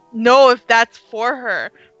doesn't know if that's for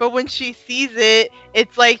her. But when she sees it,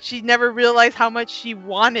 it's like she never realized how much she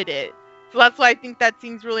wanted it. So that's why I think that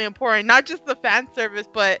seems really important. Not just the fan service,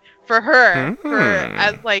 but for her,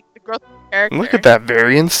 as like the growth of the character. Look at that,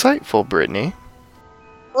 very insightful, Brittany.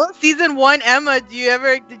 Well, season 1, Emma,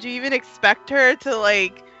 did you even expect her to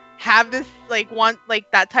like have this want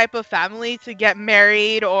that type of family, to get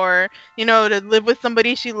married or to live with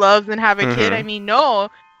somebody she loves and have a kid? I mean, no,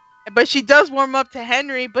 but she does warm up to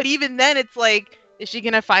Henry. But even then, it's like, is she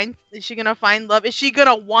gonna find love? Is she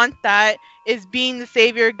gonna want that? Is being the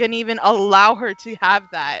savior gonna even allow her to have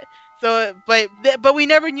that? So but we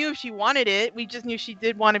never knew if she wanted it. We just knew she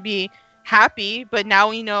did want to be happy, but now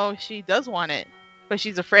we know she does want it, but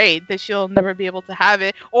she's afraid that she'll never be able to have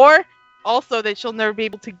it. Or also that she'll never be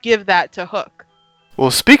able to give that to Hook.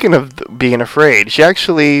 Well, speaking of being afraid, she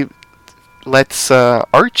actually lets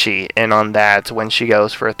Archie in on that when she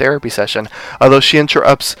goes for a therapy session. Although she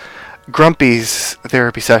interrupts Grumpy's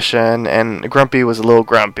therapy session, and Grumpy was a little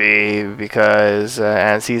grumpy because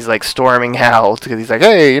as he's like storming out, because he's like,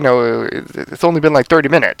 hey, you know, it's only been like 30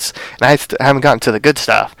 minutes, and I haven't gotten to the good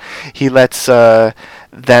stuff. He lets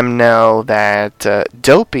them know that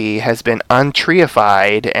Dopey has been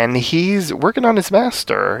untreeified, and he's working on his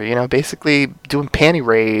master, you know, basically doing panty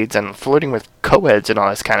raids and flirting with co-eds and all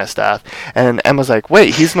this kind of stuff. And Emma's like,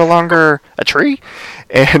 wait, he's no longer a tree?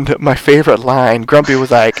 And my favorite line, Grumpy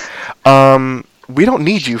was like, we don't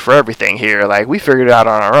need you for everything here. Like, we figured it out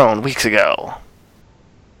on our own weeks ago.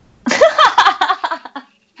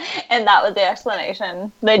 And that was the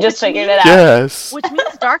explanation. They just figured it out. Yes. Which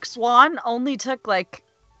means Dark Swan only took, like,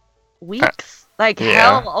 weeks. Like,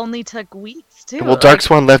 yeah. Hell only took weeks, too. Well, Dark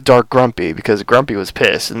Swan left Dark Grumpy because Grumpy was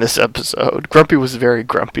pissed in this episode. Grumpy was very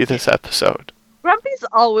grumpy this episode. Grumpy's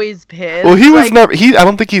always pissed. Well, he was never... I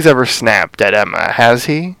don't think he's ever snapped at Emma, has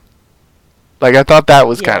he? Like, I thought that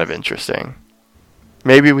was kind of interesting.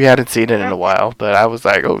 Maybe we hadn't seen it in a while, but I was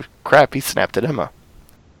like, oh, crap, he snapped at Emma.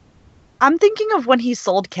 I'm thinking of when he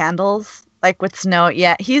sold candles, like with Snow.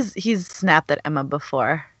 Yeah, he's snapped at Emma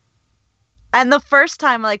before. And the first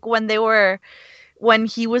time, like when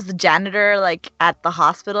he was the janitor, like at the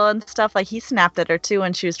hospital and stuff, like he snapped at her too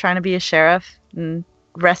when she was trying to be a sheriff and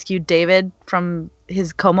rescued David from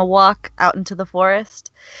his coma walk out into the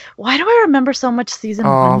forest. Why do I remember so much season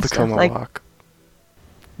one the stuff? coma walk.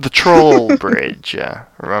 The troll bridge, yeah,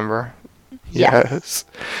 remember? Yes.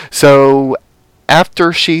 So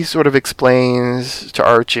after she sort of explains to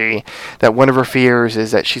Archie that one of her fears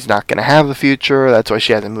is that she's not going to have the future, that's why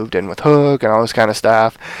she hasn't moved in with Hook and all this kind of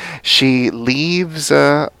stuff, she leaves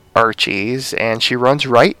Archie's and she runs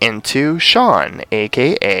right into Sean,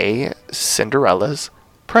 a.k.a. Cinderella's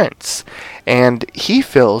prince. And he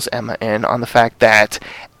fills Emma in on the fact that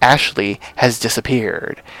Ashley has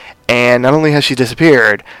disappeared. And not only has she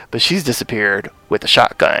disappeared, but she's disappeared with a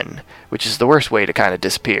shotgun, which is the worst way to kind of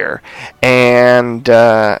disappear. And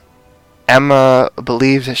Emma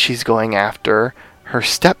believes that she's going after her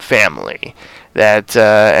stepfamily. That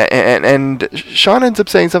and Sean ends up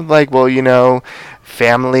saying something like, well, you know,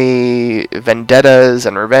 family vendettas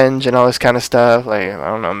and revenge and all this kind of stuff. Like, I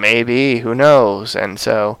don't know, maybe, who knows? And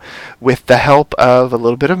so, with the help of a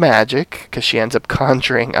little bit of magic, because she ends up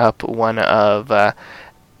conjuring up one of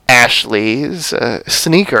Ashley's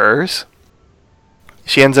sneakers,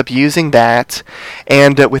 she ends up using that,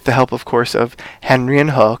 and with the help, of course, of Henry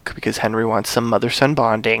and Hook, because Henry wants some mother-son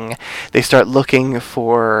bonding, they start looking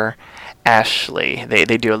for Ashley. They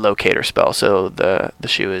do a locator spell, so the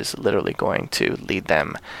shoe is literally going to lead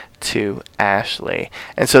them to Ashley.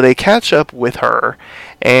 And so they catch up with her,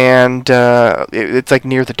 and it's like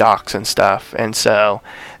near the docks and stuff, and so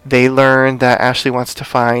they learn that Ashley wants to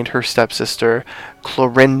find her stepsister,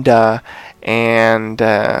 Clorinda, and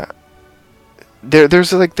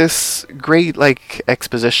there's like this great like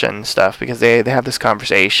exposition stuff, because they have this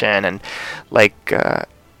conversation, and like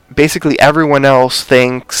basically everyone else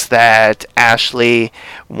thinks that Ashley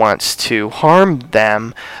wants to harm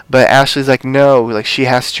them, but Ashley's like, no, like she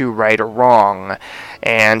has to right a wrong.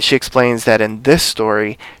 And she explains that in this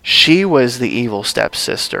story, she was the evil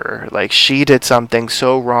stepsister. Like, she did something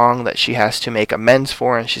so wrong that she has to make amends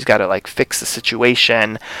for, and she's got to, like, fix the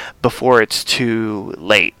situation before it's too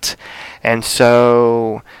late. And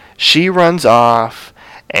so she runs off,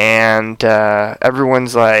 and everyone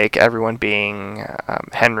being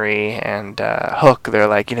Henry and Hook, they're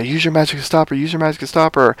like, you know, use your magic to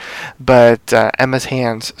stop her. But Emma's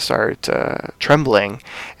hands start trembling,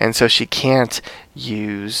 and so she can't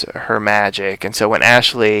use her magic. And so when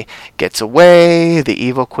Ashley gets away, the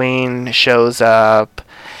evil queen shows up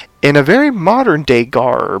in a very modern day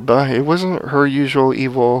garb. It wasn't her usual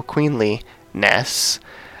evil queenliness.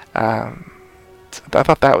 I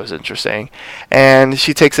thought that was interesting. And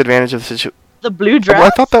she takes advantage of the situation. The blue dress? Well, I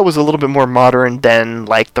thought that was a little bit more modern than,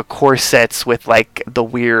 like, the corsets with, like, the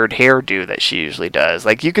weird hairdo that she usually does.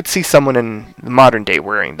 Like, you could see someone in the modern day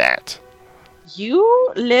wearing that.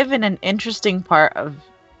 You live in an interesting part of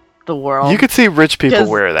the world. You could see rich people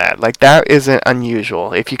wear that. Like, that isn't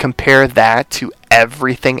unusual. If you compare that to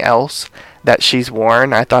everything else that she's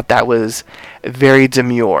worn, I thought that was very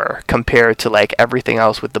demure compared to like everything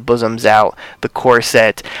else with the bosoms out, the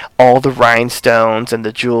corset, all the rhinestones and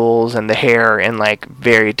the jewels and the hair in like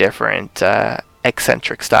very different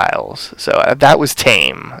eccentric styles. So that was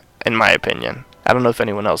tame, in my opinion. I don't know if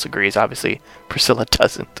anyone else agrees. Obviously, Priscilla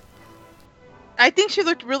doesn't. I think she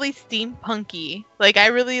looked really steampunky. Like, I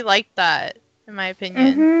really liked that, in my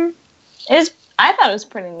opinion. Mm-hmm. I thought it was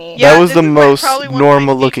pretty neat. That Yeah, was this the is, most probably one of my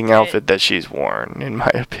normal looking favorite. outfit that she's worn, in my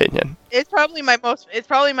opinion. It's probably my most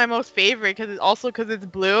favorite because it's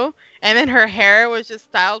blue, and then her hair was just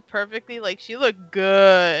styled perfectly. Like, she looked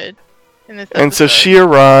good in this And so episode. she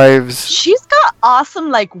arrives. She's got awesome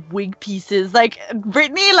like wig pieces. Like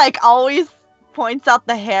Brittany like always points out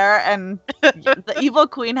the hair, and the evil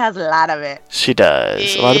queen has a lot of it. She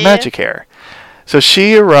does. A lot of Yeah. magic hair. So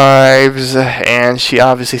she arrives, and she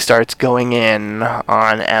obviously starts going in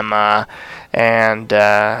on Emma. And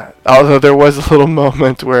although there was a little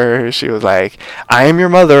moment where she was like, I am your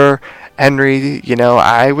mother, Henry,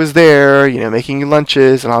 I was there, making you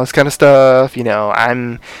lunches and all this kind of stuff.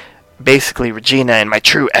 I'm basically Regina in my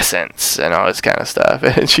true essence and all this kind of stuff.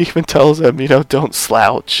 And she even tells him, don't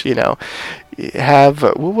slouch, have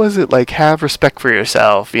have respect for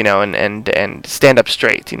yourself, and stand up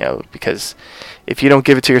straight, because if you don't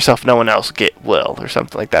give it to yourself, no one else will, or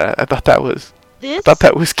something like that. I thought that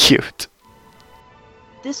was cute.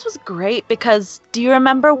 This was great because do you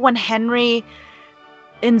remember when Henry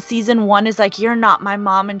in season 1 is like, you're not my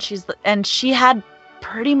mom, and she had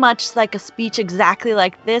pretty much like a speech exactly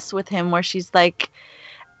like this with him where she's like,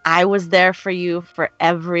 I was there for you for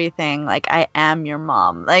everything, like I am your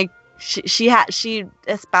mom. Like she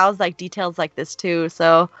espoused like details like this too,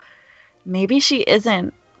 so maybe she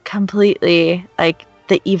isn't completely like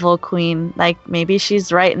the evil queen. Like maybe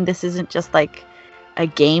she's right and this isn't just like a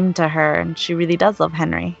game to her, and she really does love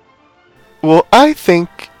Henry. Well, I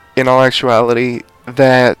think in all actuality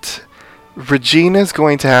that Regina's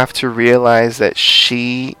going to have to realize that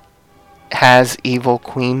she has evil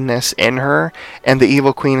queenness in her, and the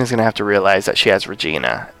evil queen is going to have to realize that she has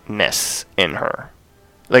Regina-ness in her.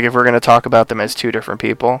 Like, if we're going to talk about them as two different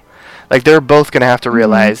people, like, they're both going to have to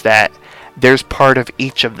realize that there's part of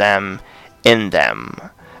each of them in them.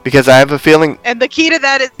 Because I have a feeling... And the key to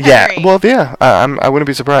that is Yeah, Henry. well, yeah, I wouldn't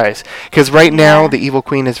be surprised. Because right now, the evil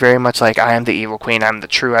queen is very much like, I am the evil queen, I'm the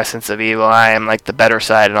true essence of evil, I am like the better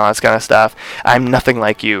side and all this kind of stuff. I'm nothing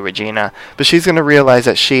like you, Regina. But she's going to realize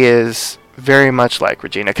that she is very much like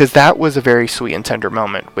Regina, because that was a very sweet and tender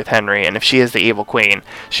moment with Henry, and if she is the evil queen,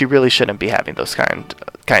 she really shouldn't be having those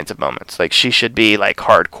kinds of moments. Like, she should be like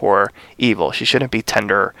hardcore evil. She shouldn't be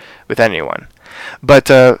tender with anyone. But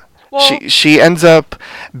she ends up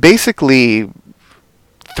basically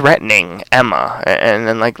threatening Emma and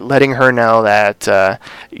then like letting her know that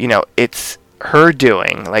it's her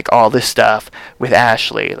doing like all this stuff with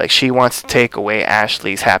Ashley. Like, she wants to take away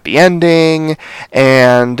Ashley's happy ending,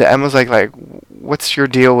 and Emma's like what's your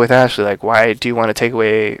deal with Ashley? Like, why do you want to take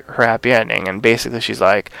away her happy ending? And basically she's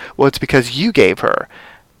like, well, it's because you gave her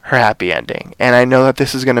happy ending, and I know that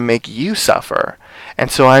this is going to make you suffer, and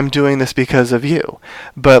so I'm doing this because of you.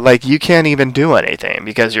 But like, you can't even do anything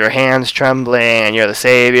because your hand's trembling, and you're the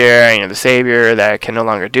savior that can no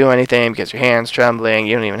longer do anything because your hand's trembling,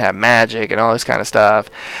 you don't even have magic and all this kind of stuff.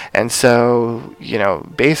 And so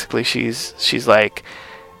basically she's like,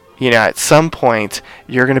 at some point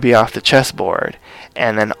you're going to be off the chessboard,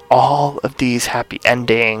 and then all of these happy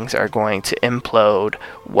endings are going to implode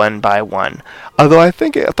one by one. Although I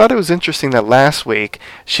thought it was interesting that last week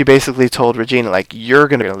she basically told Regina, like, you're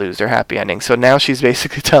going to lose their happy ending. So now she's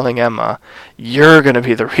basically telling Emma, you're going to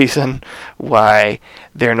be the reason why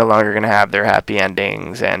they're no longer going to have their happy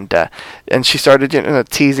endings. And she started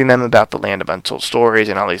teasing them about the land of untold stories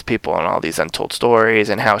and all these people and all these untold stories,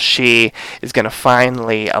 and how she is going to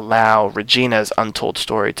finally allow Regina's untold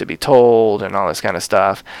story to be told and all this kind of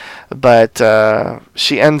stuff. But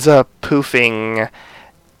she ends up poofing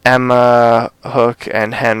Emma, Hook,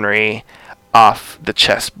 and Henry off the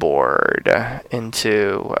chessboard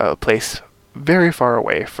into a place very far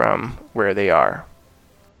away from where they are.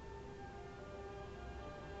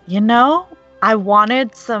 I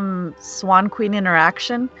wanted some Swan Queen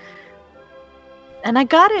interaction, and I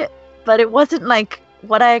got it, but it wasn't like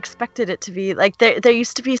what I expected it to be. Like, there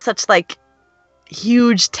used to be such like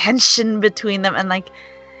huge tension between them, and like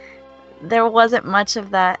there wasn't much of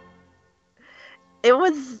that. It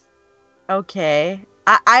was okay.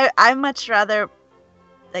 I much rather,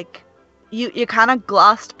 like, you kind of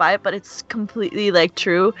glossed by it, but it's completely like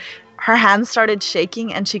true. Her hand started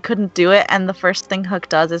shaking and she couldn't do it, and the first thing Hook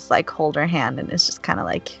does is like hold her hand, and it's just kind of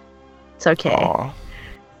like, it's okay. Aww.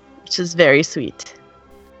 Which is very sweet.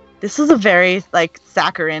 This was a very like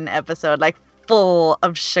saccharine episode, like full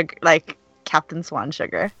of sugar, like Captain Swan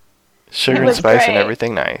sugar. Sugar It and was spice and great.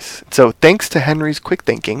 everything nice. So thanks to Henry's quick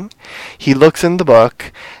thinking, he looks in the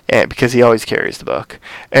book, because he always carries the book,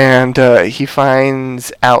 and he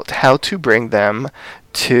finds out how to bring them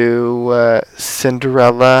to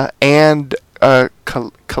Cinderella and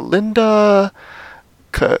Callista.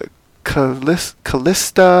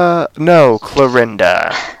 Clorinda.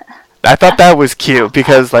 I thought that was cute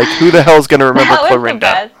because, like, who the hell's gonna remember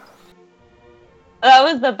Clorinda? That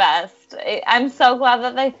was the best. I'm so glad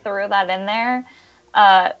that they threw that in there.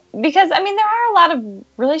 Because, I mean, there are a lot of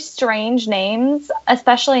really strange names,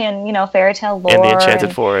 especially in, fairy tale lore. In the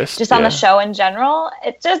Enchanted Forest. Just on the show in general.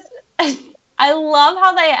 It just, I love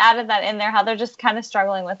how they added that in there, how they're just kind of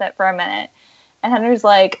struggling with it for a minute. And Henry's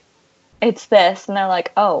like, it's this. And they're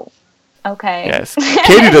like, oh, okay. Yes.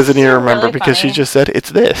 Katie doesn't even remember really because funny. she just said, it's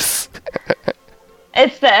this.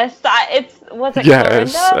 It's this. Was it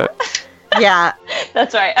yes. Clorinda? Yeah.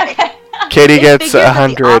 That's right. Okay. Katie gets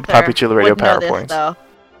 100 Poppy Chulo Radio Power this, points though.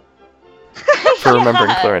 for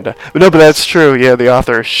remembering Clorinda. No, but that's true. Yeah, the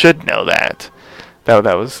author should know that. That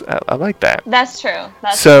was I like that. That's true.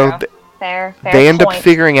 That's true. Fair They end point. up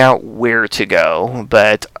figuring out where to go,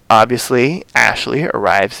 but obviously Ashley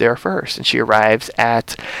arrives there first, and she arrives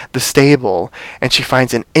at the stable, and she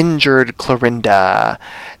finds an injured Clorinda,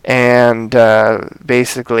 and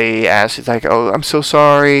basically Ashley's like, oh, I'm so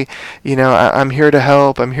sorry, I'm here to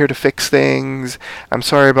help, I'm here to fix things, I'm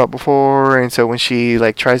sorry about before. And so when she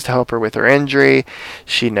tries to help her with her injury,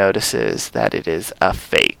 she notices that it is a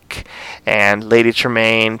fake, and Lady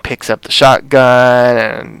Tremaine picks up the shotgun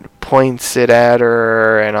and points it at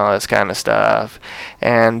her and all this kind of stuff.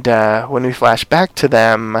 And when we flash back to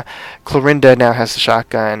them, Clorinda now has the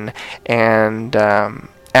shotgun, and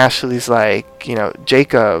Ashley's like,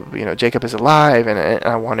 Jacob is alive, and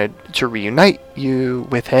I wanted to reunite you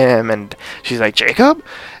with him. And she's like, Jacob?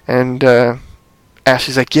 And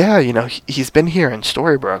Ashley's like, yeah, he's been here in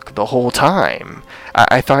Storybrooke the whole time.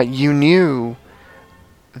 I thought you knew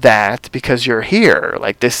that because you're here.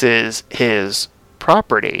 This is his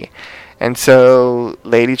property. And so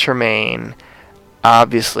Lady Tremaine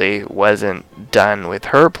obviously wasn't done with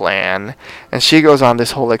her plan, and she goes on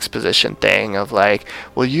this whole exposition thing of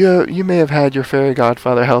well, you may have had your fairy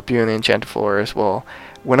godfather help you in the Enchanted Forest. Well,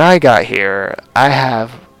 when I got here, I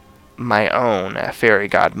have my own fairy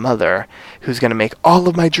godmother who's going to make all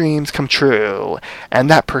of my dreams come true, and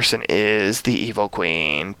that person is the evil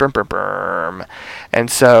queen. Brum, brum, brum.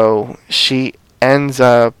 And so she ends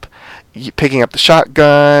up picking up the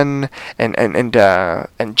shotgun,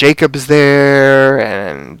 and Jacob is there,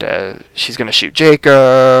 and she's gonna shoot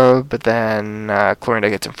Jacob, but then Clorinda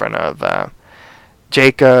gets in front of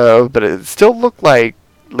Jacob, but it still looked like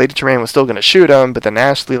Lady Tremaine was still gonna shoot him, but then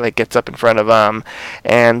Ashley gets up in front of him,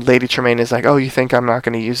 and Lady Tremaine is like, oh, you think I'm not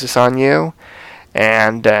gonna use this on you?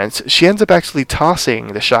 And so she ends up actually tossing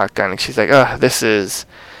the shotgun, and she's like, oh, this isn't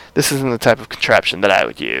the type of contraption that I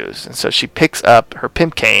would use. And so she picks up her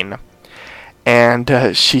pimp cane, and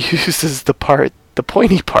she uses the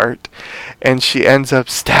pointy part, and she ends up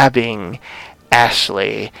stabbing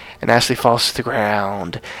Ashley, and Ashley falls to the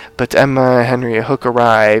ground. But Emma, Henry, and Hook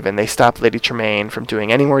arrive, and they stop Lady Tremaine from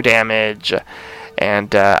doing any more damage.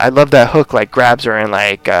 And I love that Hook grabs her and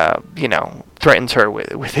threatens her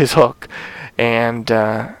with his hook. And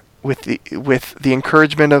with the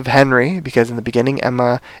encouragement of Henry, because in the beginning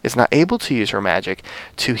Emma is not able to use her magic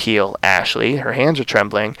to heal Ashley. Her hands are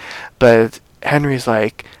trembling, but Henry's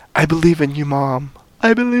like, I believe in you, Mom.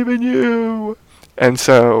 I believe in you. And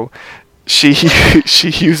so she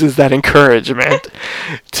uses that encouragement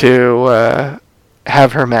to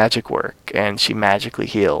have her magic work, and she magically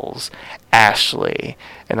heals Ashley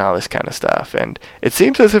and all this kind of stuff. And it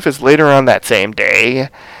seems as if it's later on that same day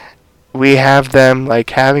we have them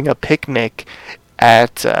having a picnic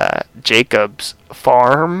at Jacob's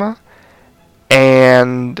farm,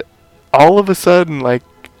 and all of a sudden,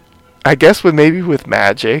 I guess with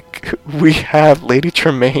magic, we have Lady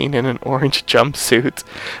Tremaine in an orange jumpsuit,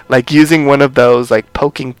 using one of those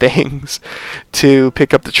poking things to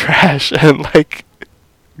pick up the trash, and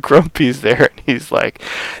Grumpy's there, and he's like,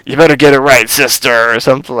 you better get it right, sister, or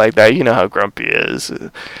something like that. You know how Grumpy is.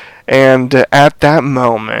 And at that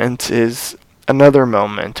moment is another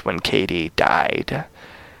moment when Katie died.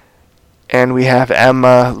 And we have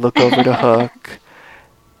Emma look over to Hook,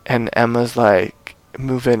 and Emma's like,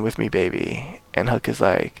 move in with me, baby. And Hook is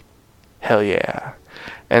like, hell yeah.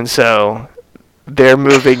 And so they're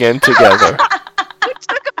moving in together. You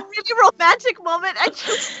took a really romantic moment and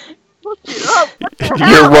just looked it up. What the You're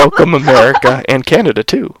hell? welcome, America, and Canada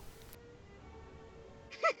too.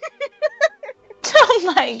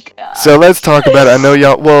 Oh my god. So let's talk about it. I know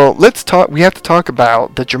y'all. Well, we have to talk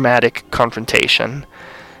about the dramatic confrontation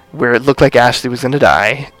where it looked like Ashley was going to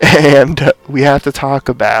die. And we have to talk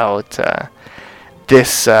about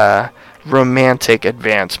this romantic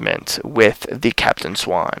advancement with the Captain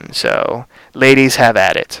Swan. So, ladies, have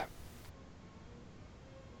at it.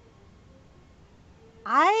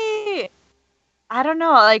 I don't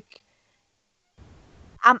know, like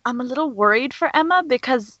I'm a little worried for Emma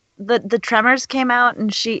because the tremors came out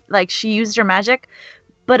and she used her magic,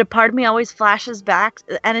 but a part of me always flashes back,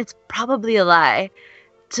 and it's probably a lie,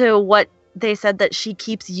 to what they said, that she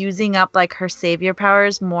keeps using up like her savior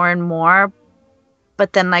powers more and more,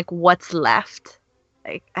 but then like what's left?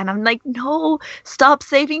 Like, and I'm like, no, stop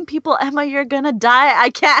saving people, Emma, you're gonna die. I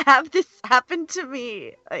can't have this happen to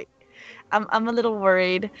me. Like, I'm a little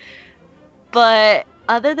worried. But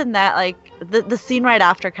other than that, like the scene right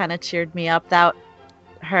after kind of cheered me up. That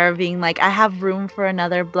her being like, I have room for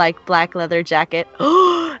another like black leather jacket.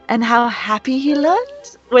 And how happy he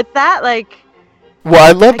looked with that. Like, well,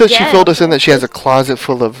 I love that she again, filled us in that she has a closet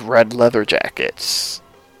full of red leather jackets.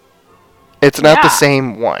 It's not the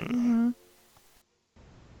same one. Mm-hmm.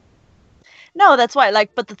 No, that's why.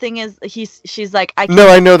 Like, but the thing is, she's like, I. No,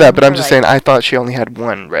 I know that, but I'm just like, saying. I thought she only had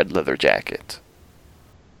one red leather jacket.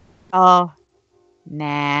 Oh,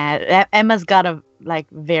 nah. Emma's got to like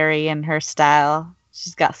vary in her style.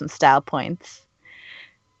 She's got some style points.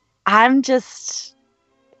 I'm just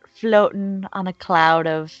floating on a cloud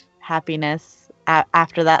of happiness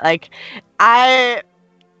after that. Like,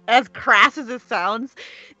 as crass as it sounds,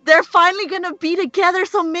 they're finally gonna be together,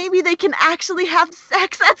 so maybe they can actually have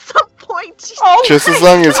sex at some point. Oh Just my as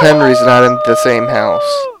long as God. Henry's not in the same house.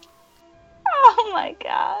 Oh my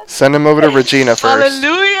god. Send him over to Regina first.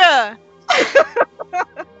 Hallelujah!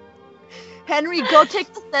 Henry, go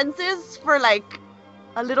take the senses for like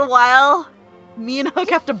a little while. Me and Hook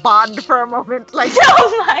have to bond for a moment. Like,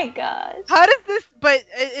 Oh my gosh. How does this? But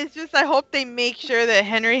it's just, I hope they make sure that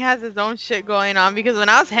Henry has his own shit going on, because when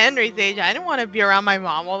I was Henry's age, I didn't want to be around my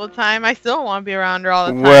mom all the time. I still don't want to be around her all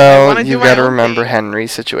the time. I Well, wanna you do my gotta own remember thing.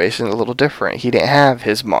 Henry's situation is a little different. He didn't have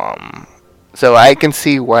his mom. So I can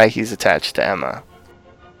see why he's attached to Emma.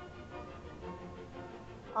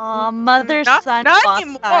 mother, son, Not boss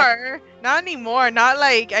anymore. Not anymore. Not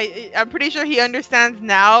like I'm pretty sure he understands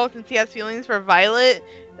now, since he has feelings for Violet,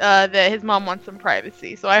 that his mom wants some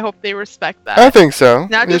privacy. So I hope they respect that. I think so.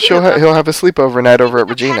 Now, Yeah, just he'll have a sleepover night over at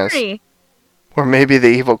Regina's. Henry. Or maybe the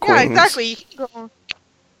Evil Yeah, Queens. exactly. You can go.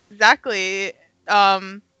 Exactly.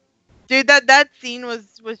 Dude, that scene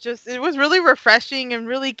was just, it was really refreshing and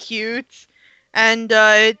really cute, and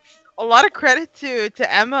it's a lot of credit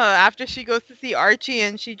to Emma after she goes to see Archie,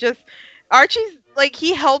 and Archie's like,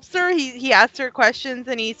 he helps her, he asks her questions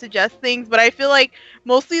and he suggests things, but I feel like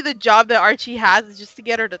mostly the job that Archie has is just to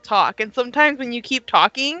get her to talk, and sometimes when you keep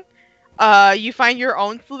talking, you find your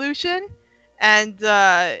own solution, and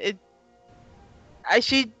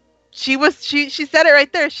she said it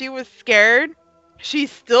right there. She was scared.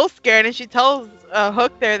 She's still scared, and she tells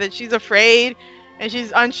Hook there that she's afraid and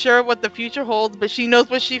she's unsure of what the future holds, but she knows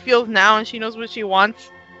what she feels now and she knows what she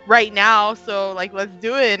wants right now. So like, let's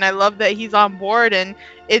do it. And I love that he's on board, and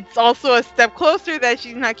it's also a step closer that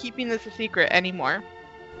she's not keeping this a secret anymore.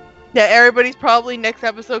 That everybody's probably next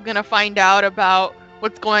episode gonna find out about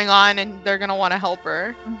what's going on, and they're gonna want to help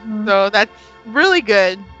her. Mhm. So that's really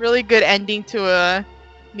good ending to a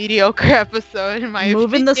mediocre episode, in my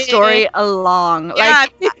Moving the opinion. story along. Yeah,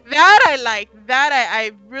 Like, that I liked. That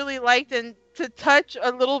I really liked. And to touch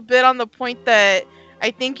a little bit on the point that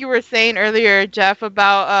I think you were saying earlier, Jeff,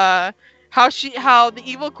 about how the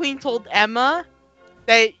Evil Queen told Emma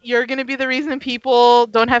that you're gonna be the reason people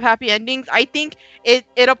don't have happy endings. I think it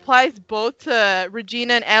applies both to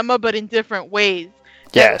Regina and Emma, but in different ways.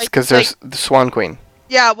 Yes, because there's the Swan Queen.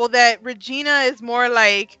 Yeah, well, that Regina is more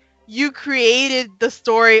like, you created the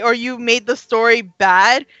story, or you made the story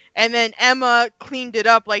bad, and then Emma cleaned it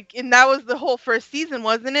up. Like, and that was the whole first season,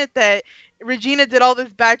 wasn't it? That Regina did all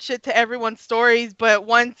this bad shit to everyone's stories, but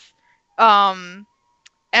once Emma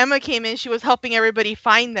came in, she was helping everybody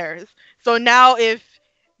find theirs. So now if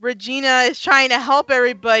Regina is trying to help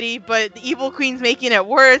everybody, but the Evil Queen's making it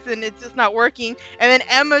worse, and it's just not working. And then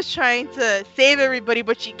Emma's trying to save everybody,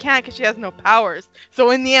 but she can't because she has no powers. So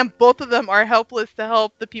in the end, both of them are helpless to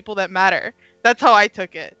help the people that matter. That's how I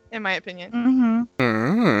took it, in my opinion.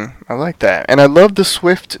 I like that. And I love the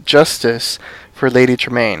swift justice for Lady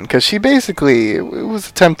Tremaine, because she basically, it was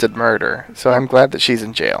attempted murder. So I'm glad that she's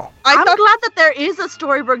in jail. I'm glad that there is a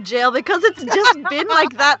Storybrooke jail, because it's just been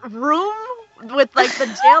like that room with like the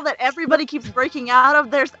jail that everybody keeps breaking out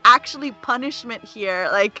of. There's actually punishment here.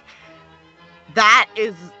 Like, that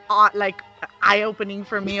is like eye-opening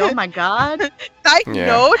for me. Oh my god. Side Yeah.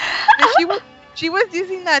 note, she was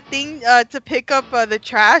using that thing to pick up the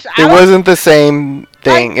trash. It wasn't the same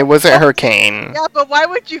thing. It wasn't her cane. Yeah, but why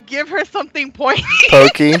would you give her something pointy?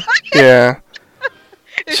 Pokey? Yeah.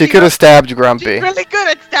 She could have stabbed Grumpy. She's really good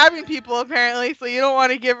at stabbing people, apparently, so you don't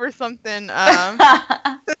want to give her something.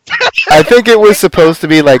 I think it was supposed to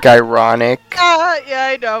be, like, ironic. Yeah,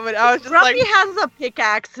 I know, but I was just Grumpy like... has a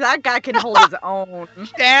pickaxe. That guy can hold his own.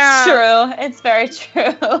 Damn. True. It's very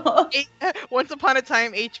true. Once Upon a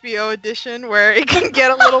Time HBO edition, where it can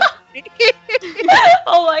get a little...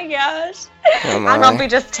 Oh my gosh. Oh my. Grumpy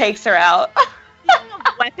just takes her out.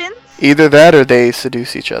 Weapons? Either that or they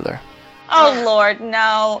seduce each other. Oh Lord,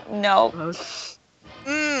 no.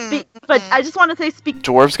 But I just want to say,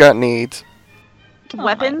 Dwarves got needs.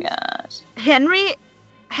 weapons. Oh my gosh.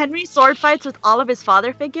 Henry sword fights with all of his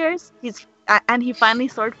father figures. And he finally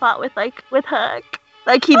sword fought with Hook.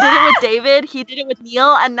 Like he did it with David, he did it with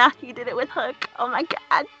Neil, and now he did it with Hook. Oh my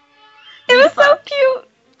god. It was so cute.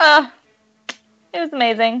 It was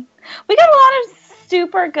amazing. We got a lot of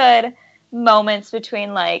super good moments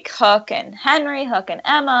between like Hook and Henry, Hook and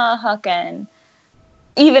Emma, Hook and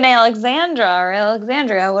even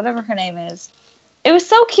Alexandria, whatever her name is. It was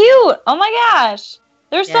so cute. Oh my gosh.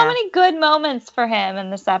 There's so many good moments for him in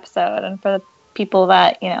this episode and for the people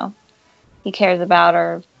that, he cares about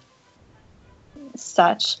or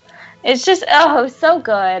such. It's just, it was so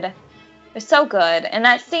good. It was so good. And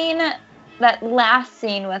that last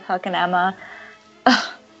scene with Hook and Emma,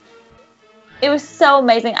 it was so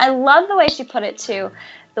amazing. I love the way she put it, too.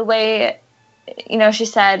 The way, she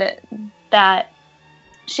said that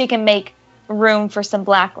she can make room for some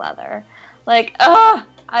black leather. Like, it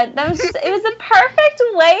was the perfect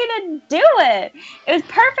way to do it. It was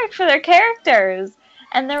perfect for their characters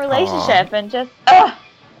and their relationship. And just, it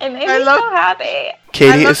made me so happy.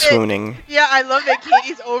 Katie is swooning. Yeah, I love that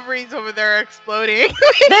Katie's ovaries over there are exploding.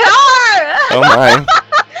 They are! Oh my.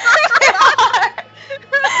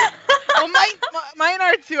 Well, mine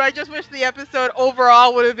are too. I just wish the episode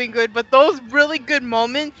overall would have been good, but those really good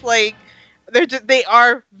moments, like they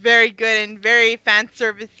are very good and very fan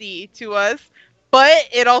servicey to us. But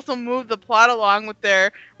it also moved the plot along with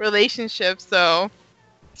their relationship. So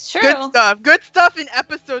it's true. Good stuff. Good stuff in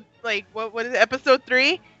episode what is it? Episode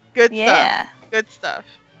 3. Good stuff. Good stuff.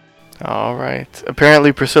 All right.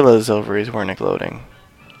 Apparently, Priscilla's ovaries weren't exploding.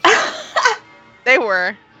 They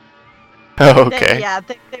were. Oh, okay.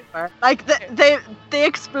 They were. Like they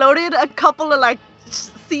exploded a couple of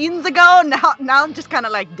scenes ago. Now I'm just kind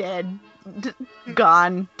of dead,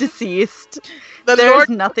 gone, deceased. There's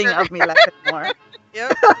nothing of me left anymore.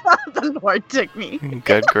 Yep. The Lord took me.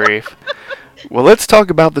 Good grief. Well, let's talk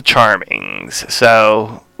about the Charmings.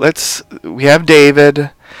 So we have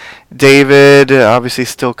David. David obviously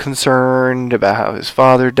still concerned about how his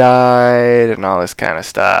father died and all this kind of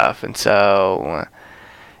stuff, and so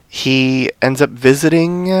he ends up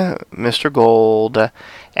visiting Mr. Gold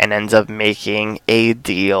and ends up making a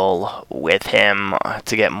deal with him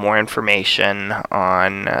to get more information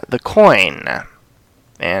on the coin.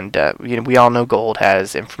 And we all know Gold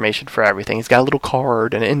has information for everything. He's got a little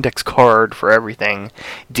card, an index card for everything,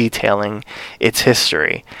 detailing its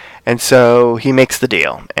history. And so he makes the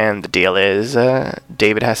deal. And the deal is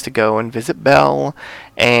David has to go and visit Belle,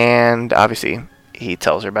 and obviously he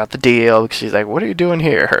tells her about the deal because she's like, "What are you doing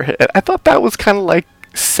here?" I thought that was kind of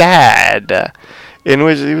sad, in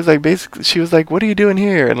which he was basically, she was like, "What are you doing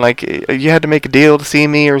here?" And you had to make a deal to see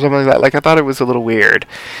me or something like that. I thought it was a little weird,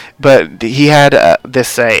 but he had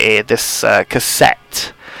this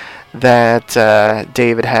cassette that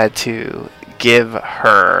David had to give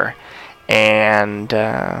her, and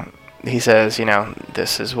he says,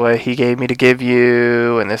 this is what he gave me to give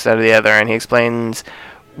you, and this, that, or the other, and he explains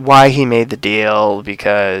why he made the deal,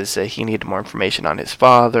 because he needed more information on his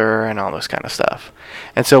father and all this kind of stuff.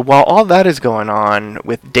 And so while all that is going on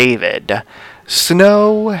with David,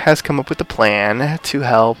 Snow has come up with a plan to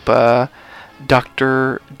help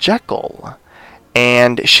Dr. Jekyll.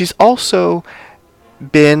 And she's also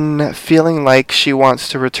been feeling like she wants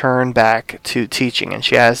to return back to teaching, and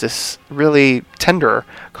she has this really tender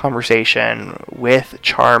conversation with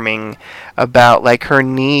Charming about her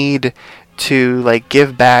need to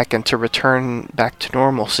give back and to return back to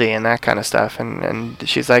normalcy and that kind of stuff, and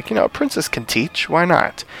she's like, a princess can teach, why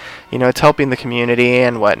not? It's helping the community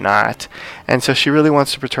and whatnot, and so she really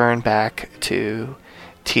wants to return back to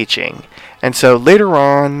teaching. And so later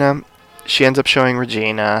on, she ends up showing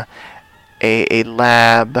Regina a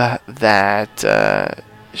lab that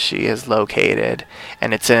she has located,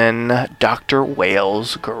 and it's in Dr.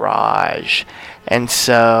 Whale's garage. And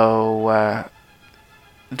so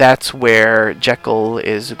that's where Jekyll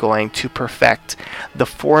is going to perfect the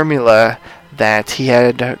formula that he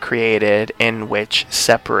had created, in which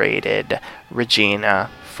separated Regina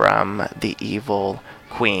from the evil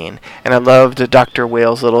queen. And I loved Dr.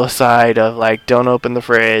 Whale's little aside of like, don't open the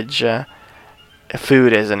fridge,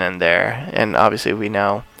 food isn't in there. And obviously we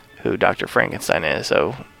know who Dr. Frankenstein is,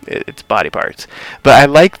 so it's body parts. But I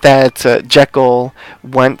like that Jekyll,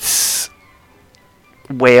 once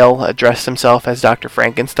Whale addressed himself as Dr.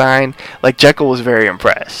 Frankenstein, like Jekyll was very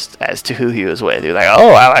impressed as to who he was with. He was like,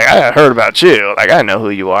 oh, I heard about you, like I know who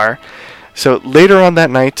you are. So later on that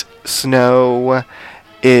night, Snow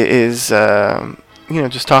is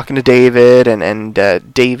just talking to David, and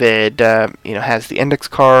David has the index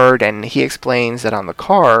card, and he explains that on the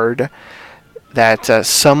card that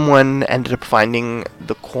someone ended up finding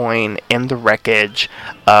the coin in the wreckage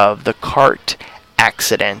of the cart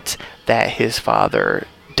accident that his father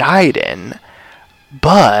died in.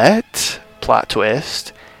 But, plot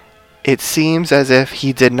twist, it seems as if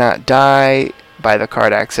he did not die by the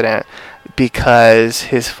cart accident because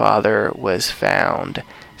his father was found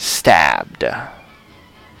stabbed.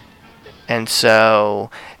 And so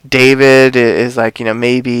David is like,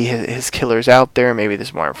 maybe his killer's out there, maybe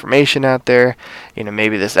there's more information out there,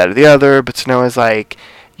 maybe this, that, or the other. But Snow is like,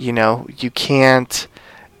 you can't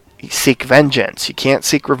seek vengeance. You can't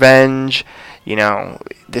seek revenge.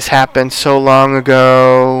 This happened so long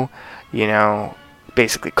ago.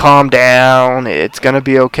 Basically calm down. It's going to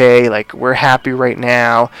be okay. Like, we're happy right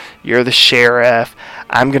now. You're the sheriff.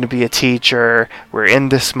 I'm going to be a teacher. We're in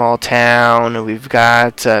this small town. We've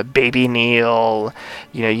got baby Neil.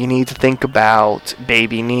 You need to think about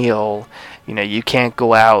baby Neil. You can't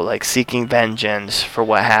go out like seeking vengeance for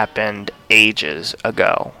what happened ages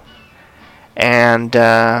ago. And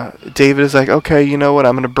David is like, okay, you know what?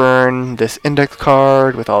 I'm going to burn this index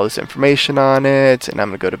card with all this information on it, and I'm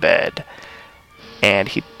going to go to bed. And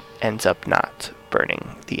he ends up not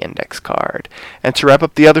burning the index card. And to wrap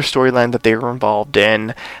up the other storyline that they were involved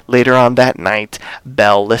in, later on that night,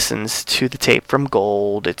 Belle listens to the tape from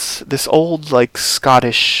Gold. It's this old, like,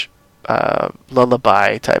 Scottish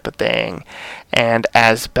lullaby type of thing. And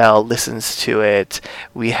as Belle listens to it,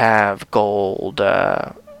 we have Gold...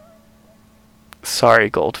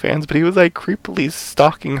 sorry, Gold fans, but he was, like, creepily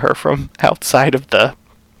stalking her from outside of the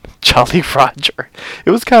Jolly Roger.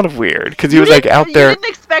 It was kind of weird because he was like out there. You didn't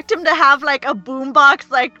expect him to have like a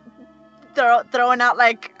boombox, like throwing out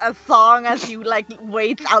like a song as he like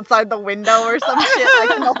waits outside the window or some shit,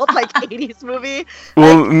 like an old like 80s movie.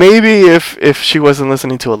 Well, maybe if she wasn't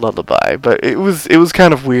listening to a lullaby, but it was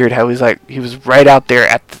kind of weird how he was right out there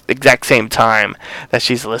at the exact same time that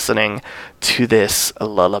she's listening to this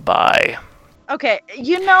lullaby. Okay,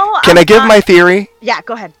 Can I give my theory? Yeah,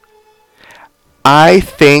 go ahead. I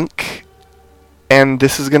think, and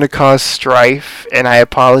this is going to cause strife, and I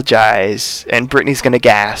apologize, and Brittany's going to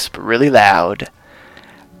gasp really loud,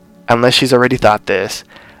 unless she's already thought this.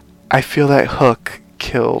 I feel that Hook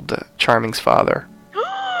killed Charming's father.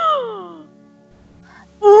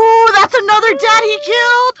 Ooh, that's another dad he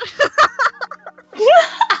killed!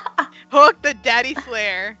 Hook the daddy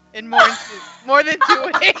slayer in more than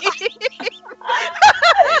 2 ways.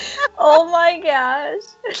 Oh my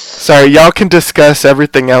gosh. Sorry, y'all can discuss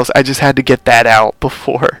everything else. I just had to get that out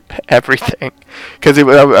before everything. Because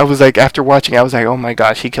I was like, after watching, I was like, oh my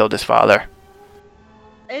gosh, he killed his father.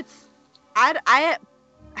 I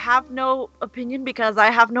have no opinion because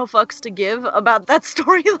I have no fucks to give about that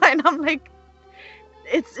storyline. I'm like,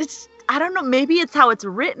 it's I don't know, maybe it's how it's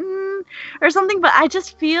written or something, but I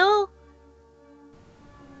just feel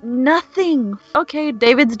nothing. Okay,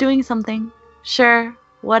 David's doing something. Sure,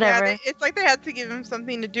 whatever. Yeah, it's like they had to give him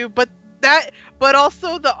something to do, but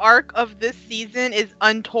also the arc of this season is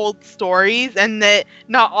untold stories, and that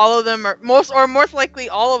not all of them are most likely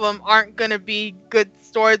all of them aren't going to be good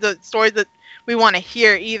stories that we want to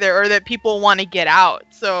hear either, or that people want to get out.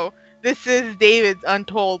 So this is David's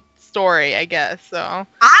untold story, I guess. So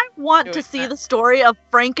I want to see the story of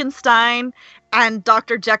Frankenstein and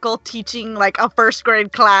Dr. Jekyll teaching like a first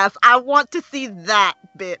grade class. I want to see that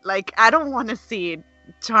bit. Like, I don't want to see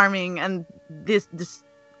Charming and this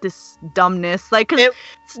dumbness. Like, 'cause it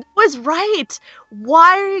was right.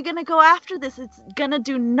 Why are you gonna go after this? It's gonna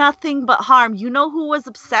do nothing but harm. You know who was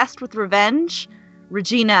obsessed with revenge?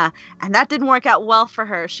 Regina. And that didn't work out well for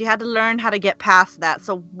her. She had to learn how to get past that.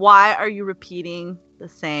 So why are you repeating the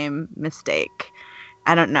same mistake?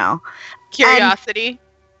 I don't know. Curiosity. And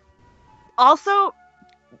also,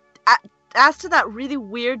 as to that really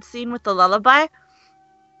weird scene with the lullaby,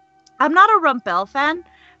 I'm not a Rumpel fan,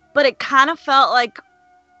 but it kind of felt like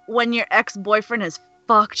when your ex-boyfriend is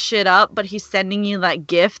fucked shit up, but he's sending you like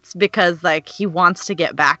gifts because like he wants to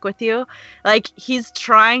get back with you. Like he's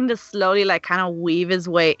trying to slowly like kind of weave his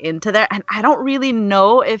way into there, and I don't really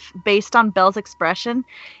know if, based on Belle's expression,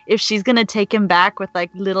 if she's gonna take him back with like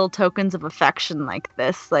little tokens of affection like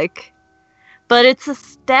this. Like, but it's a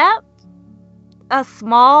step, a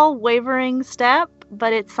small wavering step,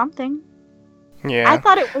 but it's something. Yeah. I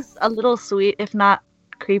thought it was a little sweet, if not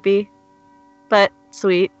creepy, but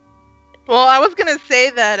sweet. Well, I was gonna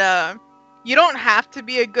say that you don't have to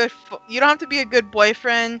be a good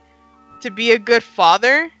boyfriend to be a good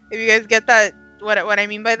father. If you guys get that, what I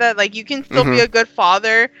mean by that, like you can still be a good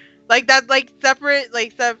father. Like that, like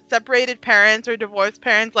separated parents or divorced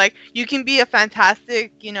parents. Like you can be a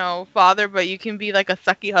fantastic, father, but you can be like a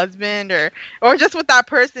sucky husband or just with that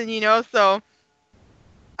person, So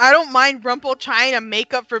I don't mind Rumple trying to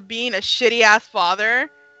make up for being a shitty ass father,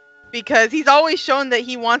 because he's always shown that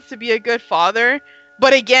he wants to be a good father,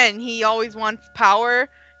 but again, he always wants power.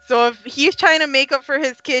 So if he's trying to make up for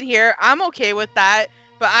his kid here, I'm okay with that,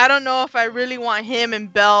 but I don't know if I really want him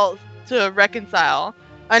and Belle to reconcile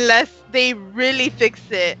unless they really fix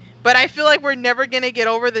it. But I feel like we're never gonna get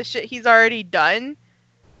over the shit he's already done.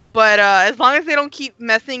 But as long as they don't keep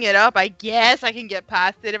messing it up, I guess I can get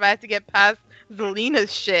past it. If I have to get past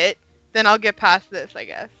Zelina's shit, then I'll get past this, I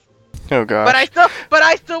guess. Oh gosh. But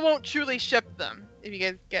I still won't truly ship them, if you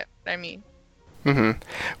guys get what I mean.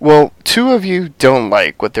 Well, two of you don't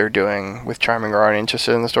like what they're doing with Charming or aren't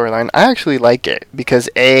interested in the storyline. I actually like it because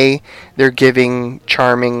A, they're giving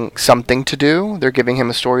Charming something to do. They're giving him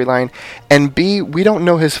a storyline. And B, we don't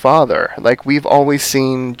know his father. Like, we've always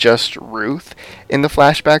seen just Ruth in the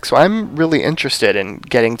flashback, so I'm really interested in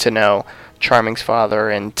getting to know Charming's father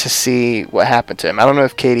and to see what happened to him. I don't know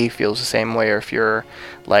if Katie feels the same way or if you're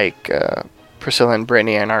like Priscilla and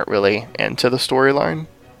Brittany and aren't really into the storyline.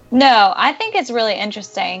 No, I think it's really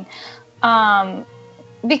interesting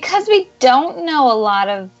because we don't know a lot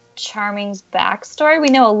of Charming's backstory. We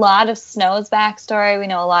know a lot of Snow's backstory. We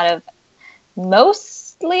know a lot of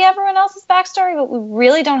mostly everyone else's backstory, but we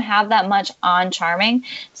really don't have that much on Charming.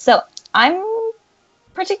 So I'm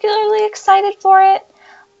particularly excited for it.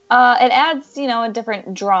 It adds, a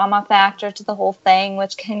different drama factor to the whole thing,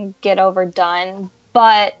 which can get overdone,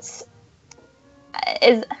 but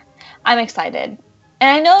I'm excited. And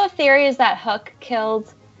I know the theory is that Hook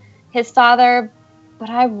killed his father, but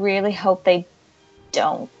I really hope they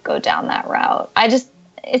don't go down that route.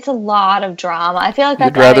 It's a lot of drama. I feel like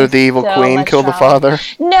that's... You'd rather the evil queen kill the father?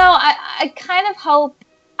 No, I kind of hope...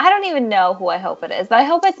 I don't even know who I hope it is, but I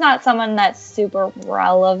hope it's not someone that's super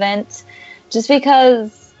relevant, just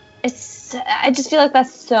because I just feel like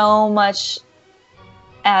that's so much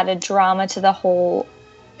added drama to the whole...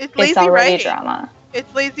 It's lazy already writing. Drama.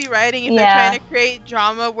 It's lazy writing if they're trying to create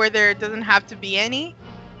drama where there doesn't have to be any.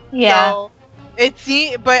 Yeah. So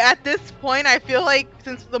but at this point, I feel like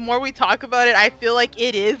since the more we talk about it, I feel like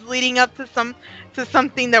it is leading up to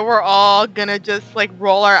something that we're all gonna just like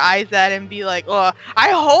roll our eyes at and be like, oh,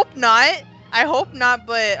 I hope not.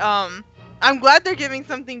 But I'm glad they're giving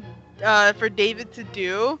something for David to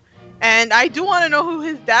do. And I do want to know who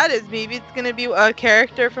his dad is. Maybe it's going to be a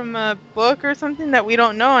character from a book or something that we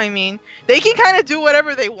don't know. I mean, they can kind of do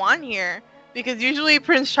whatever they want here. Because usually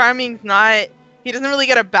Prince Charming's he doesn't really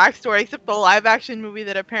get a backstory except the live action movie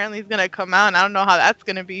that apparently is going to come out. And I don't know how that's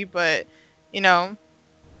going to be, but, I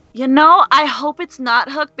hope it's not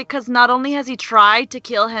Hook, because not only has he tried to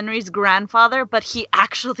kill Henry's grandfather, but he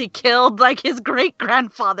actually killed, like, his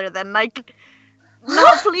great-grandfather then, like...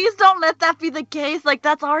 No, please don't let that be the case. Like,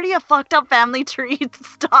 that's already a fucked up family tree.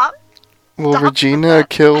 Stop. Well, Regina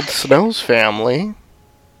killed Snow's family.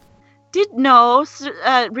 Regina.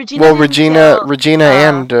 Well, Regina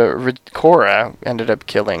and Cora ended up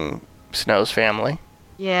killing Snow's family.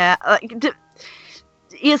 Yeah.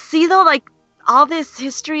 You see, though, like, all this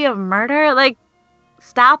history of murder, like,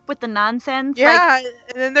 stop with the nonsense. Yeah,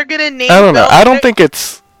 and then they're gonna name... I don't know. I don't think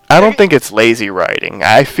it's lazy writing.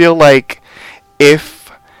 I feel like if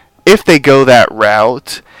they go that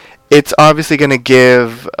route, it's obviously going to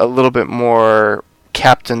give a little bit more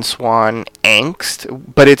Captain Swan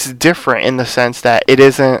angst, but it's different in the sense that it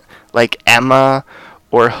isn't like Emma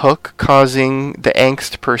or Hook causing the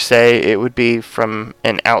angst per se. It would be from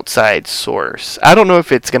an outside source. I don't know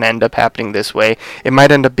if it's going to end up happening this way. It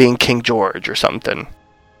might end up being King George or something.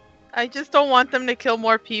 I just don't want them to kill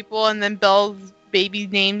more people and then Belle's baby's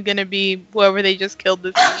name's going to be whoever they just killed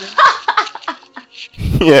this season.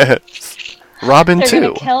 Yes. Robin They're too. They're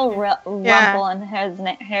going to kill Rumple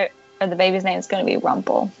and the baby's name is going to be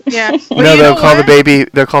Rumple. Yeah. No, they'll call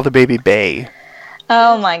the baby Bay.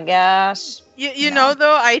 Oh my gosh. You know,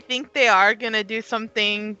 though, I think they are gonna do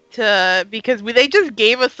something because they just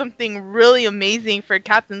gave us something really amazing for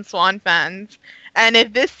Captain Swan fans. And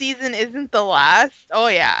if this season isn't the last, oh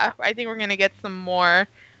yeah, I think we're gonna get some more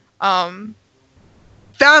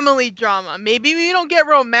family drama. Maybe we don't get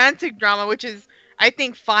romantic drama, which is, I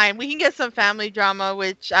think, fine. We can get some family drama,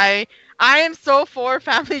 which I am so for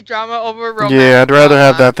family drama over romantic. Yeah, I'd rather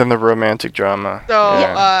have drama. that than the romantic drama. So,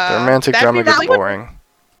 the romantic that'd drama be gets really boring.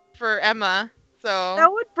 for Emma. So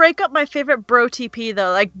That would break up my favorite bro TP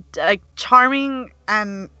though. Like Charming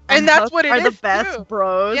and that's Hook what it are the is, best too.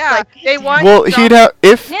 bros. yeah, Like, they want. Well, he'd have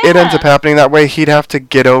if it ends up Yeah. happening that way, he'd have to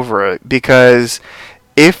get over it because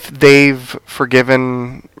if they've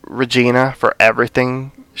forgiven Regina for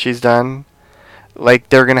everything she's done, like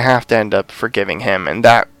they're gonna have to end up forgiving him, and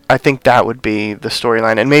that I think that would be the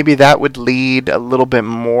storyline, and maybe that would lead a little bit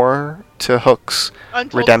more to Hook's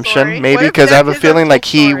Untold redemption, story. maybe What if because I have a that's his feeling like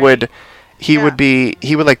untold story? he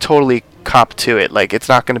Yeah. would like totally cop to it. Like it's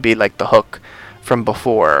not going to be like the Hook from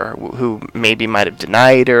before, who maybe might have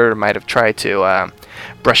denied her, might have tried to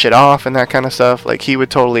brush it off and that kind of stuff. Like he would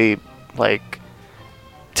totally like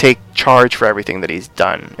take charge for everything that he's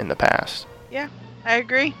done in the past. I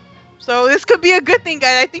agree. So this could be a good thing,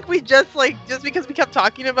 guys. I think we just because we kept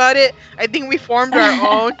talking about it, I think we formed our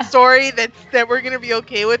own story that we're gonna be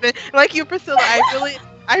okay with it. Like you, Priscilla,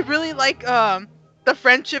 I really like the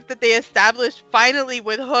friendship that they established finally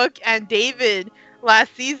with Hook and David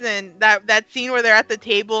last season. That scene where they're at the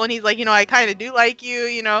table and he's like, I kind of do like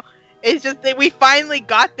you. It's just that we finally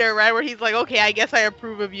got there, right? Where he's like, okay, I guess I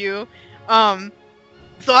approve of you.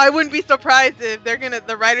 So I wouldn't be surprised if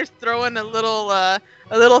the writers throw in a little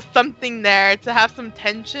something there to have some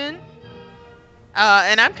tension.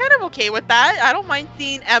 And I'm kind of okay with that. I don't mind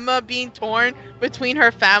seeing Emma being torn between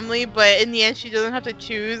her family, but in the end she doesn't have to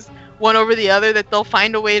choose one over the other, that they'll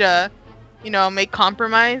find a way to, make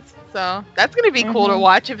compromise. So that's going to be cool to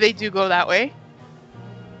watch if they do go that way.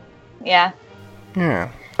 Yeah.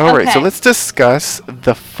 Yeah. All right, so Okay. let's discuss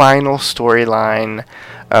the final storyline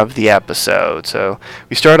of the episode. So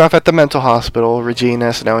we start off at the mental hospital.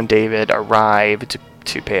 Regina, Snow, and David arrive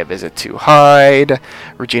to pay a visit to Hyde.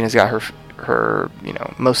 Regina's got her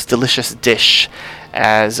most delicious dish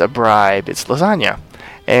as a bribe. It's lasagna.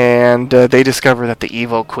 And they discover that the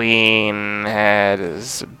evil queen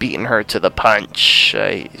has beaten her to the punch.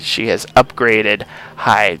 She has upgraded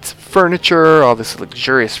Hyde's furniture. All this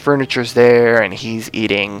luxurious furniture's there, and he's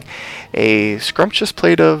eating a scrumptious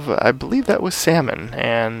plate of, I believe that was salmon,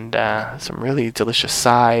 and some really delicious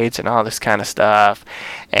sides and all this kind of stuff.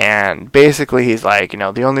 And basically he's like,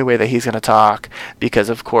 the only way that he's going to talk, because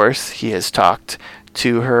of course he has talked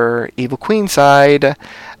to her evil queen side,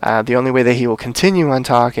 the only way that he will continue on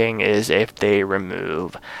talking is if they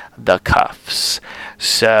remove the cuffs.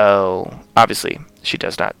 So obviously she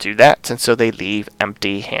does not do that, and so they leave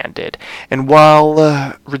empty-handed. And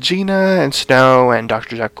while Regina and Snow and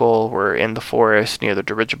Dr. Jekyll were in the forest near the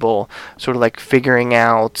dirigible, sort of like figuring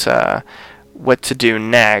out what to do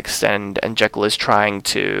next, and Jekyll is trying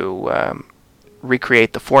to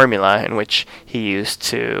recreate the formula in which he used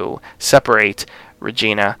to separate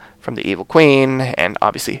Regina from the evil queen, and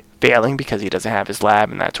obviously failing because he doesn't have his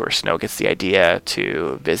lab, and that's where Snow gets the idea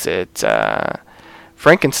to visit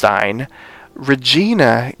Frankenstein.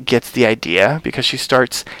 Regina gets the idea because she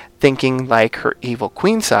starts thinking like her evil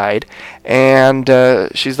queen side, and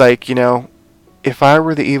she's like, if I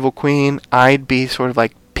were the evil queen, I'd be sort of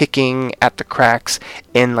like picking at the cracks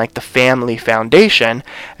in like the family foundation.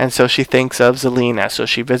 And so she thinks of Zelena. So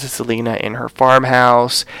she visits Zelena in her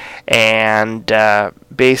farmhouse, and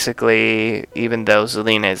basically, even though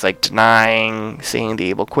Zelena is like denying seeing the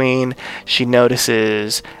evil queen, she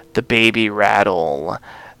notices the baby rattle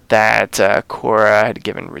that Cora had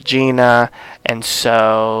given Regina, and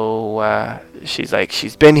so she's like,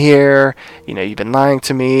 she's been here, you've been lying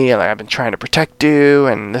to me, and like, I've been trying to protect you,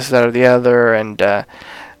 and this, that, or the other, and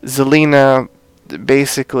Zelena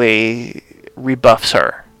basically rebuffs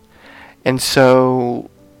her. And so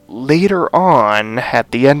later on,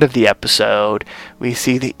 at the end of the episode, we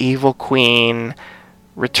see the evil queen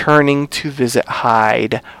returning to visit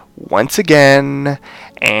Hyde once again,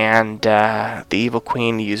 and the evil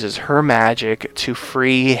queen uses her magic to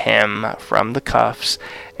free him from the cuffs,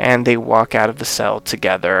 and they walk out of the cell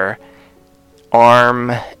together,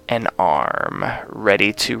 arm in arm,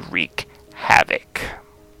 ready to wreak havoc.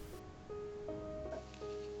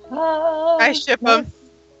 I ship them.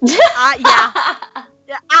 Yeah.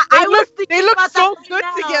 I was thinking They look about so that good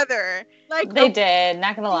now. together. Like They did,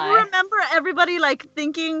 not gonna do you lie. remember everybody like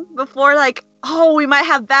thinking before, like, oh, we might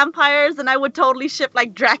have vampires, and I would totally ship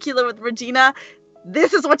like Dracula with Regina.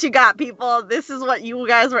 this is what you got, people. This is what you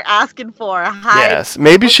guys were asking for. Hi. Yes,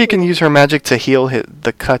 maybe she can use her magic to heal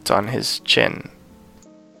the cut on his chin.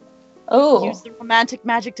 Oh. Use the romantic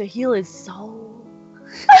magic to heal his soul.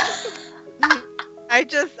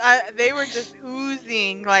 They were just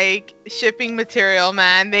oozing like shipping material,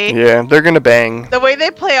 man. Yeah, they're gonna bang. The way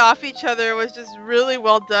they play off each other was just really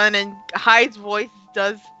well done, and Hyde's voice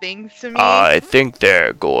does things to me. I think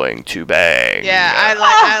they're going to bang. Yeah,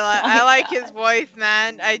 I like his voice,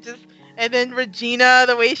 man. And then Regina,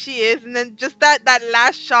 the way she is, and then just that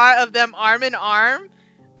last shot of them arm in arm,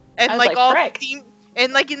 and like all steam,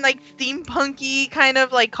 and like in like steampunky kind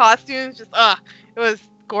of like costumes. Just it was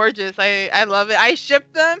gorgeous. I love it. I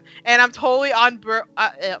ship them, and I'm totally on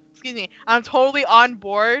I'm totally on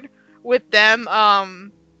board with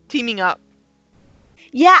them teaming up.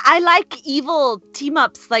 Yeah, I like evil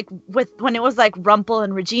team-ups, like with when it was like Rumple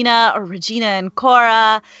and Regina, or Regina and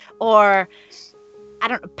Cora, or I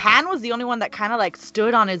don't know, Pan was the only one that kind of like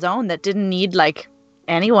stood on his own, that didn't need like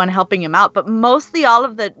anyone helping him out. But mostly all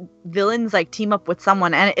of the villains like team up with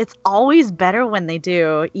someone, and it's always better when they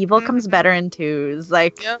do. Evil comes better in twos.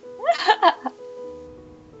 Like, yep.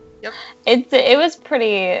 Yep. It was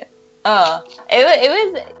pretty. It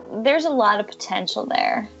was. There's a lot of potential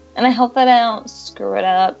there. And I hope that I don't screw it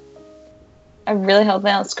up. I really hope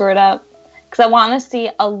I don't screw it up. Because I want to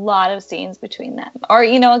see a lot of scenes between them. Or,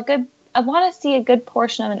 I want to see a good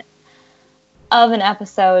portion of an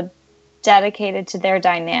episode dedicated to their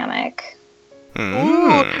dynamic.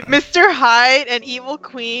 Ooh, Mr. Hyde and Evil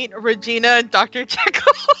Queen, Regina and Dr.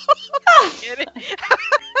 Jekyll. Kidding.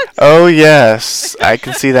 Oh, yes. I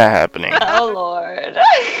can see that happening. Oh, Lord.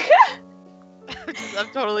 I'm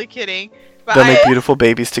totally kidding. But They'll make beautiful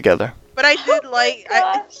babies together. But I did like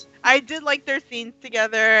I did like their scenes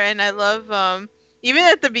together, and I love even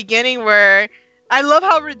at the beginning where I love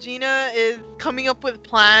how Regina is coming up with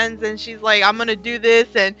plans, and she's like, I'm gonna do this,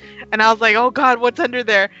 and I was like, oh god, what's under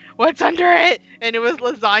there? What's under it? And it was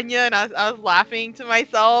lasagna, and I was laughing to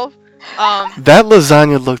myself. That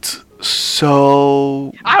lasagna looked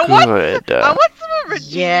so good. I want some of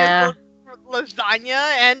Regina's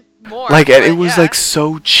lasagna and more. Like, it was like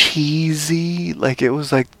so cheesy. Like, it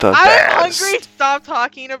was like the I'm best. hungry. Stop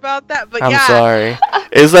talking about that. But I'm sorry.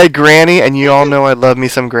 It's like Granny, and you all know I love me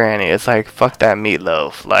some Granny. It's like, fuck that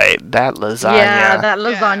meatloaf. Like, that lasagna. Yeah, that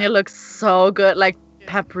lasagna looks so good. Like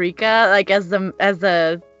paprika, like as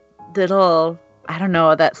the little, I don't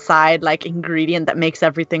know, that side like ingredient that makes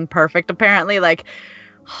everything perfect. Apparently, like,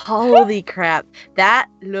 holy crap, that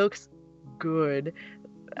looks good.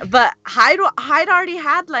 But Hyde already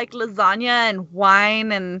had like lasagna and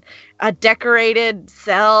wine and a decorated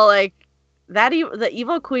cell, like that. The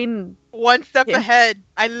Evil Queen, one step ahead.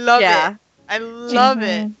 I love it. I love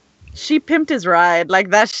it. She pimped his ride. Like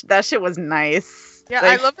that shit was nice. Yeah,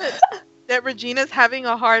 like, I love it that Regina's having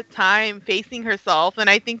a hard time facing herself, and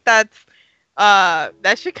I think that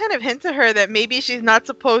should kind of hint to her that maybe she's not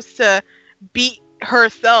supposed to beat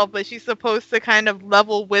herself, but she's supposed to kind of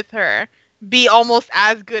level with her. Be almost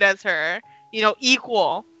as good as her,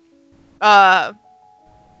 equal. So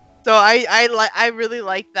I really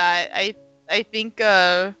like that. I think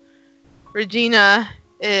Regina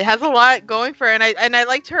has a lot going for her, and I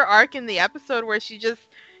liked her arc in the episode where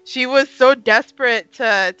she was so desperate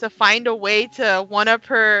to find a way to one up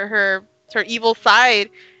her evil side,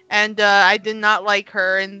 and I did not like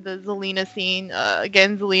her in the Zelena scene.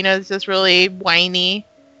 Again, Zelena is just really whiny.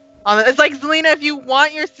 It's like, Zelena, if you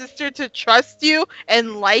want your sister to trust you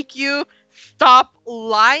and like you, stop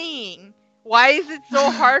lying. Why is it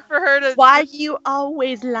so hard for her to... Why you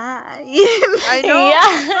always lie? I know.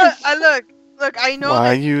 Yeah. Look, I know.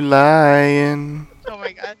 Why you lying? Oh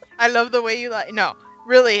my god. I love the way you lie. No,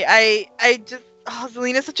 really, I just... Oh,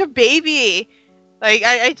 Zelena's such a baby. Like,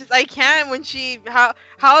 I can't when she... How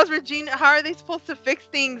is Regina... How are they supposed to fix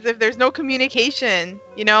things if there's no communication,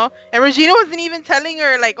 And Regina wasn't even telling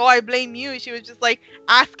her, like, oh, I blame you. She was just, like,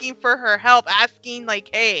 asking for her help. Asking,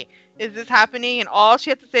 like, hey, is this happening? And all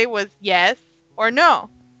she had to say was yes or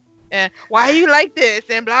no. And why are you like this?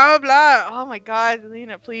 And blah, blah, blah. Oh, my God,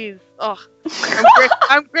 Zelena, please. Oh,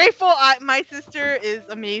 I'm grateful. My sister is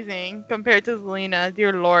amazing compared to Zelena.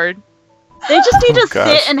 Dear Lord. They just need to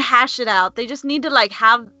sit and hash it out. They just need to like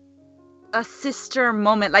have a sister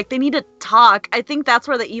moment. Like they need to talk. I think that's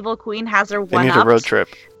where the Evil Queen has her one-up. They need a road trip.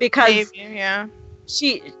 Because maybe,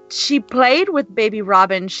 she played with Baby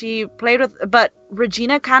Robin. But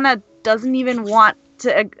Regina kind of doesn't even want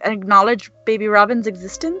to acknowledge Baby Robin's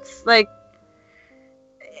existence. Like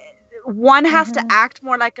one has to act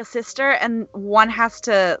more like a sister, and one has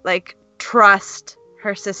to like trust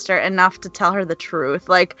her sister enough to tell her the truth.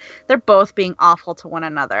 Like, they're both being awful to one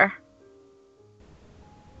another.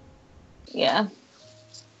 Yeah.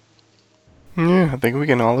 Yeah, I think we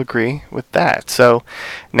can all agree with that. So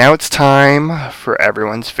now it's time for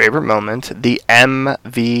everyone's favorite moment, the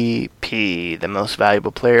MVP, the most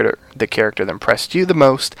valuable player, the character that impressed you the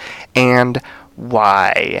most, and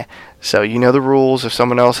why. So you know the rules. If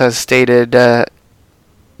someone else has stated the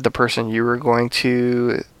person you were going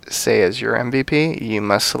to say as your MVP, you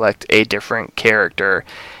must select a different character.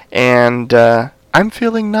 And I'm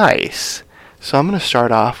feeling nice. So I'm going to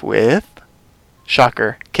start off with,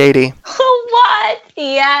 shocker, Katie. What?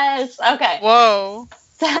 Yes. Okay. Whoa.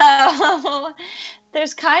 So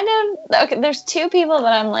there's there's two people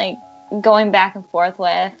that I'm like going back and forth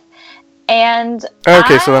with. And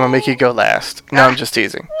Okay, so then I'll make you go last. No, I'm just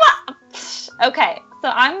teasing. Okay, so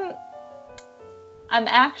I'm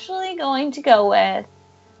actually going to go with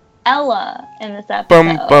Ella in this episode.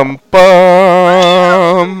 Bum bum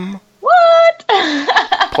bum. What?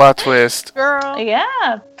 Plot twist. Girl.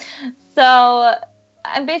 Yeah. So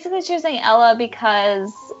I'm basically choosing Ella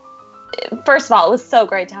because, first of all, it was so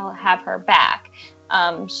great to have her back.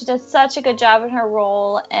 She does such a good job in her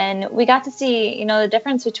role, and we got to see, you know, the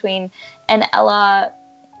difference between an Ella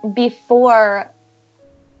before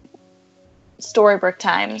Storybrooke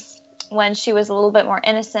times, when she was a little bit more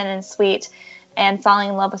innocent and sweet and falling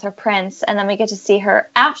in love with her prince, and then we get to see her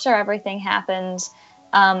after everything happened,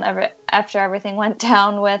 after everything went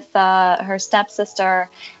down with her stepsister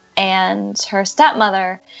and her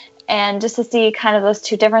stepmother, and just to see kind of those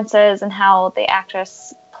two differences and how the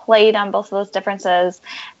actress played on both of those differences,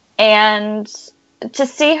 and to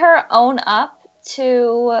see her own up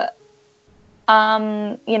to,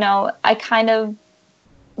 you know, I kind of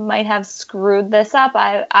might have screwed this up.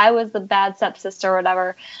 I was the bad stepsister or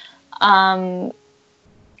whatever.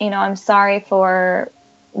 You know, I'm sorry for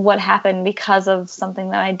what happened because of something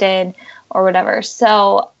that I did or whatever.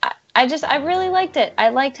 So I really liked it. I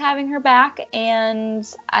liked having her back, and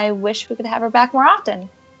I wish we could have her back more often.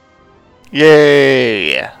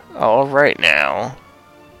 Yay! All right now,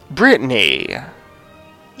 Brittany.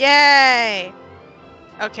 Yay!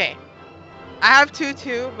 Okay. I have two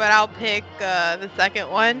too, but I'll pick the second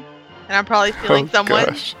one, and I'm probably stealing someone.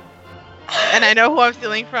 Gosh. And I know who I'm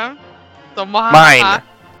stealing from. So Mine.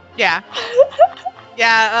 Yeah.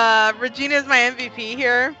 Yeah, Regina is my MVP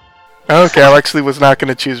here. Okay, I actually was not going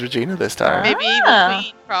to choose Regina this time. Maybe even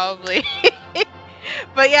Queen, probably.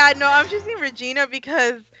 But yeah, no, I'm choosing Regina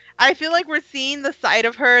because I feel like we're seeing the side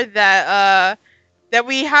of her that that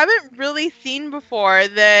we haven't really seen before.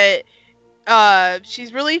 That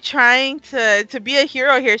she's really trying to be a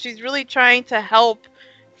hero here. She's really trying to help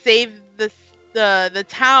save the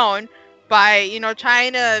town by, you know,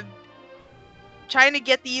 trying to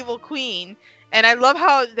get the evil queen. And I love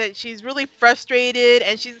how that she's really frustrated,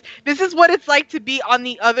 and this is what it's like to be on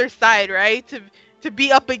the other side, right? To be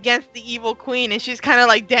up against the evil queen, and she's kind of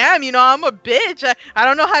like, damn, you know, I'm a bitch. I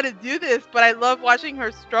don't know how to do this, but I love watching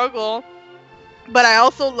her struggle. But I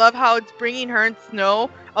also love how it's bringing her and Snow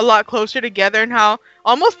a lot closer together, and how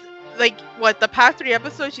almost like the past 3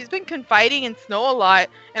 episodes she's been confiding in Snow a lot,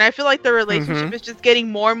 and I feel like the relationship is just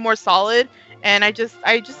getting more and more solid. And I just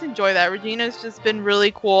enjoy that. Regina's just been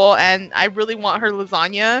really cool, and I really want her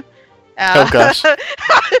lasagna. Oh gosh!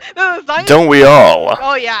 Lasagna. Don't we all?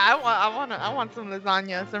 Oh yeah, I want some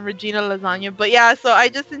lasagna, some Regina lasagna. But yeah, so I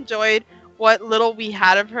just enjoyed what little we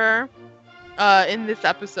had of her in this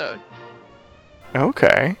episode.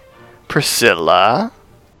 Okay, Priscilla.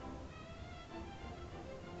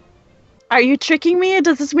 Are you tricking me?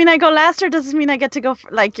 Does this mean I go last, or does this mean I get to go?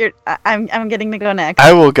 I'm getting to go next.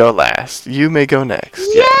 I will go last. You may go next.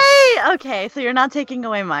 Yay! Yes. Okay, so you're not taking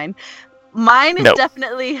away mine. Mine is Nope.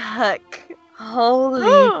 definitely Hook.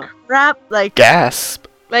 Holy crap! Like, Gasp.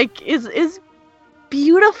 like is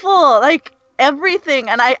beautiful. Like everything,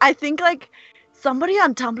 and I think like somebody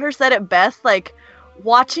on Tumblr said it best. Like,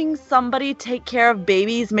 watching somebody take care of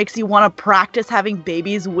babies makes you want to practice having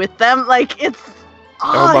babies with them. Like, it's.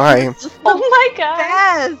 Oh my. It's just Oh my god.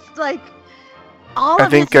 best. Like, all I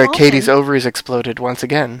of think his Katie's moments. ovaries exploded once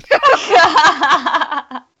again.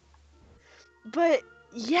 But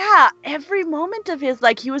yeah, every moment of his,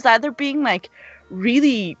 like, he was either being like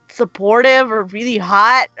really supportive or really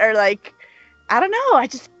hot, or like, I don't know. I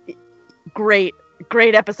just great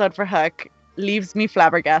episode for Hook. Leaves me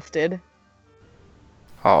flabbergasted.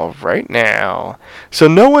 All right now. So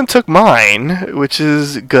no one took mine, which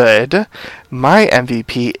is good. My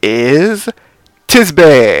MVP is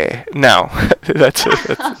Tisbe. No, that's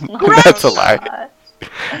a lie.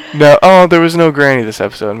 No, there was no Granny this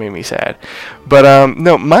episode. It made me sad. But,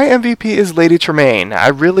 no, my MVP is Lady Tremaine. I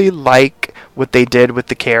really like what they did with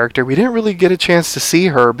the character. We didn't really get a chance to see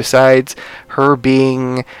her besides her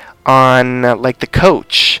being on, like, the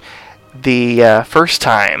coach the first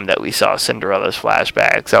time that we saw Cinderella's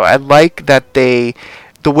flashback. So I like that the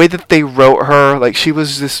way that they wrote her, like, she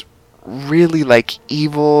was this really, like,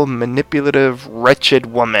 evil, manipulative, wretched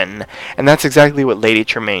woman, and that's exactly what Lady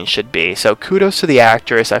Tremaine should be. So kudos to the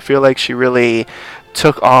actress. I feel like she really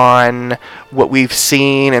took on what we've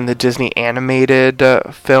seen in the Disney animated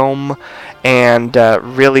film and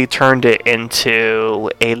really turned it into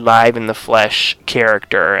a live in the flesh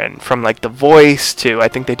character. And from, like, the voice to, I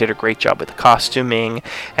think they did a great job with the costuming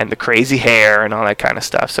and the crazy hair and all that kind of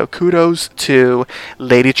stuff. So kudos to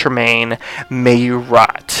Lady Tremaine. May you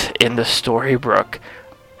rot in the Storybrooke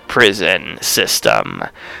prison system.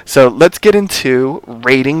 So let's get into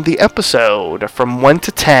rating the episode from 1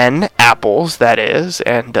 to 10 apples, that is,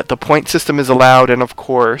 and the point system is allowed. And of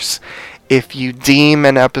course, if you deem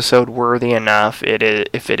an episode worthy enough,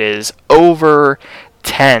 if it is over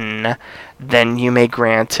 10, then you may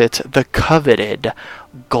grant it the coveted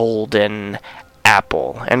golden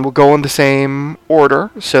apple. And we'll go in the same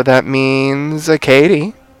order, so that means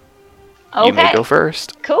Katie. Okay. You may go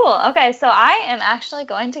first. Cool. Okay, so I am actually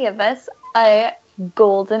going to give this a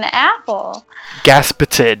golden apple.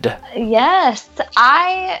 Gaspeted. Yes,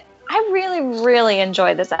 I really, really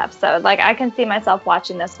enjoyed this episode. Like, I can see myself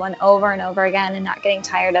watching this one over and over again and not getting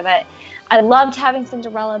tired of it. I loved having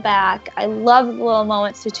Cinderella back. I loved the little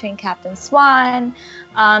moments between Captain Swan.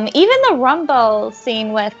 Even the Rumbo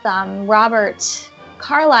scene with Robert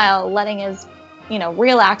Carlyle letting his,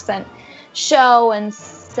 real accent show and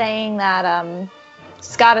saying that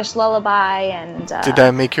Scottish lullaby. And did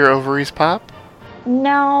that make your ovaries pop?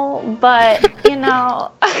 No, but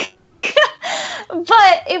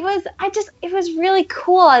but it was really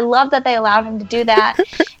cool. I love that they allowed him to do that.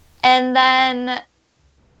 And then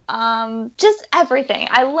just everything.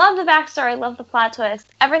 I love the backstory. I love the plot twist.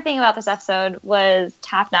 Everything about this episode was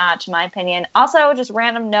top notch, in my opinion. Also, just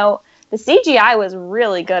random note, the CGI was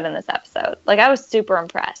really good in this episode. Like, I was super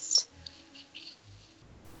impressed.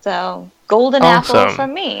 So, golden apple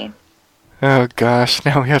from me. Oh gosh,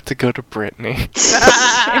 now we have to go to Brittany.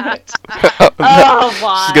 Oh,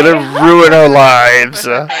 why? She's gonna ruin our lives.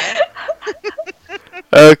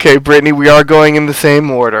 Okay, Brittany, we are going in the same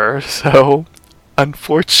order, so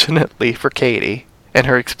unfortunately for Katie and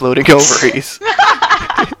her exploding ovaries,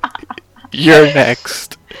 you're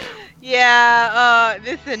next. Yeah,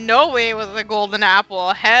 this in no way was a golden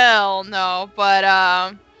apple. Hell no. But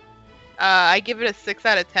I give it a 6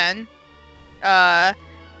 out of 10.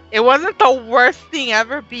 It wasn't the worst thing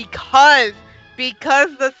ever because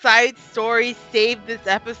the side story saved this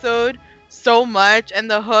episode so much,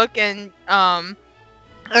 and the hook and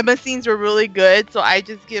Emma scenes were really good. So I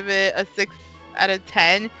just give it a 6 out of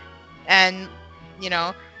 10. And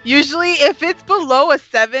usually if it's below a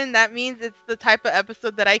 7, that means it's the type of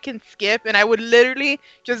episode that I can skip, and I would literally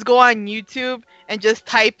just go on YouTube and just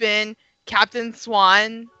type in Captain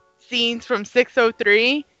Swan scenes from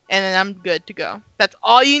 603, and then I'm good to go. That's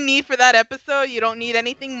all you need for that episode. You don't need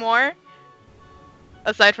anything more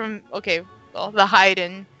aside from the Hyde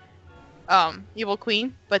and Evil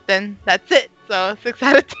Queen, but then that's it. So 6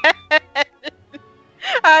 out of 10.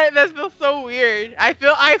 That feels so weird. I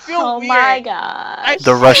feel oh weird. My god.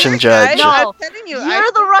 The Russian judge. No, I'm telling you,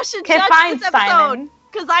 you're the Russian judge fine, this episode. Simon.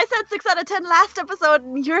 Because I said 6 out of 10 last episode,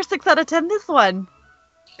 and you're 6 out of 10 this one.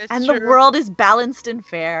 It's and true. the world is balanced and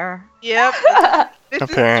fair. Yep. This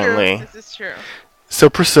Apparently. This is true. So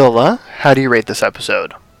Priscilla, how do you rate this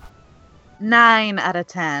episode? 9 out of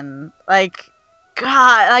 10. Like,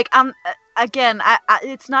 God, like, again,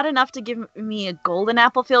 it's not enough to give me a golden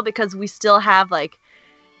apple feel because we still have, like,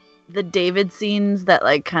 the David scenes that,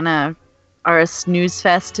 like, kind of are a snooze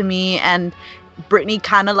fest to me, and Brittany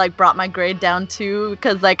kind of, like, brought my grade down, too,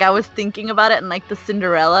 because, like, I was thinking about it, and, like, the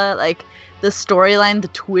Cinderella, like, the storyline, the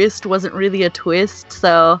twist wasn't really a twist,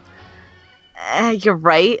 so you're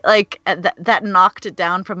right. Like, that knocked it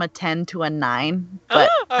down from a 10 to a 9, but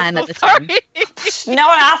I'm 9 so out of 10. sorry. No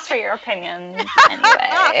one asked for your opinion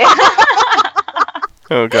anyway.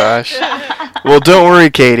 Oh gosh. Well, don't worry,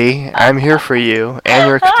 Katie. I'm here for you and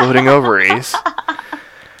your exploding ovaries.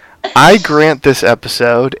 I grant this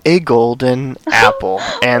episode a golden apple.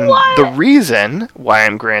 And the reason why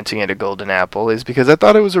I'm granting it a golden apple is because I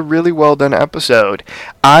thought it was a really well done episode.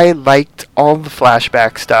 I liked all the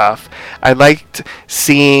flashback stuff. I liked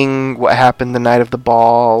seeing what happened the night of the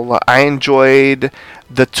ball. I enjoyed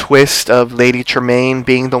the twist of Lady Tremaine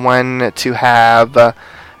being the one to have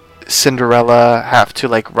Cinderella have to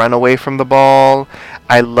like run away from the ball.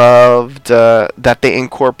 I loved that they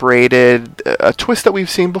incorporated a twist that we've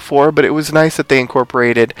seen before, but it was nice that they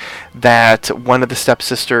incorporated that one of the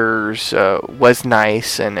stepsisters was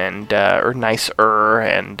nice or nicer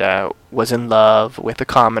and was in love with a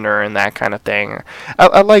commoner and that kind of thing.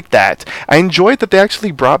 I like that. I enjoyed that they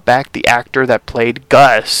actually brought back the actor that played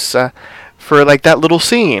Gus for like that little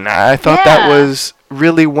scene. I thought that was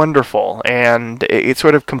really wonderful, and it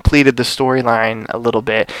sort of completed the storyline a little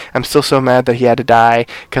bit. I'm still so mad that he had to die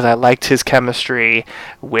because I liked his chemistry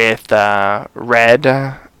with Red,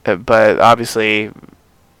 but obviously,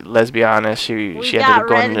 let's be honest, she ended up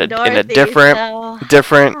going in a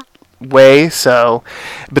different way, so,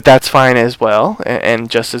 but that's fine as well, and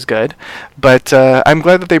just as good. But I'm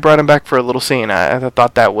glad that they brought him back for a little scene. I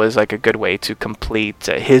thought that was like a good way to complete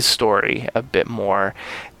his story a bit more,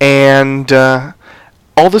 and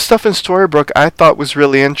all the stuff in Storybrooke I thought was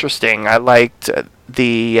really interesting. I liked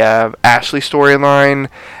the Ashley storyline.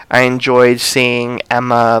 I enjoyed seeing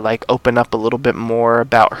Emma like open up a little bit more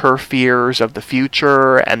about her fears of the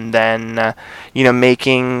future, and then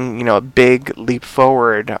making a big leap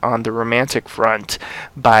forward on the romantic front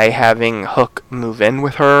by having Hook move in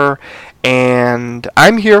with her. And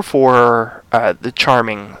I'm here for the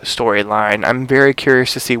Charming storyline. I'm very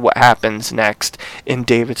curious to see what happens next in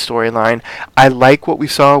David's storyline. I like what we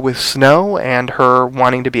saw with Snow and her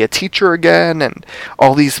wanting to be a teacher again, and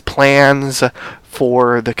all these plans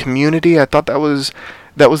for the community. I thought that was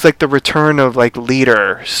like the return of like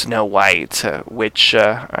leader Snow White, which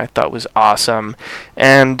I thought was awesome.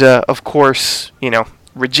 And of course,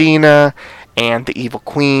 Regina and the Evil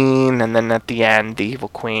Queen, and then at the end, the Evil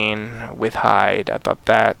Queen with Hyde. I thought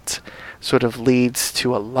that sort of leads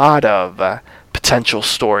to a lot of potential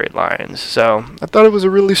storylines. So I thought it was a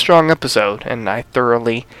really strong episode, and I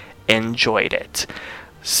thoroughly enjoyed it.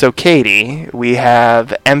 So Katie, we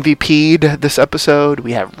have MVP'd this episode,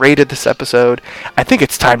 we have rated this episode. I think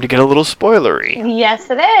it's time to get a little spoilery. Yes,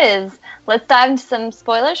 it is. Let's dive into some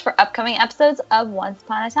spoilers for upcoming episodes of Once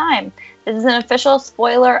Upon a Time. This is an official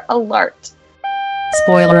spoiler alert.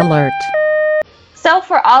 Spoiler alert. So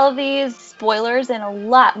for all of these spoilers and a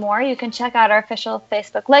lot more, you can check out our official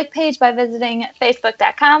Facebook like page by visiting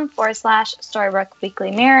facebook.com/Storybrooke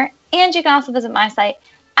Weekly Mirror. And you can also visit my site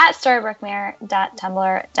at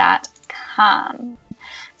storybrookmirror.tumblr.com.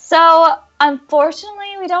 So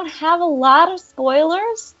unfortunately, we don't have a lot of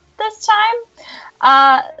spoilers this time.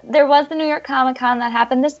 There was the New York Comic Con that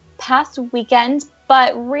happened this past weekend,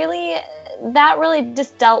 but that really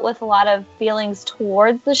just dealt with a lot of feelings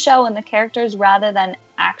towards the show and the characters rather than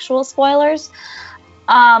actual spoilers.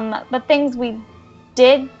 But things we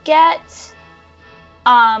did get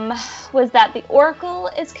was that the Oracle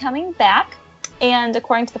is coming back. And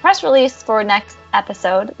according to the press release for this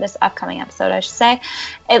upcoming episode, I should say,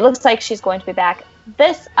 it looks like she's going to be back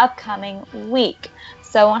this upcoming week.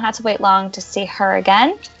 So I won't have to wait long to see her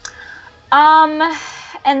again. And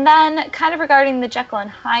then kind of regarding the Jekyll and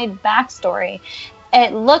Hyde backstory,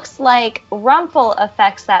 it looks like Rumple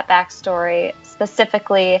affects that backstory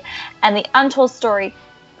specifically, and the Untold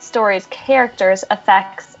Stories characters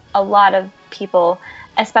affects a lot of people,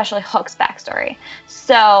 especially Hook's backstory.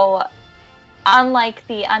 So unlike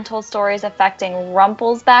the Untold Stories affecting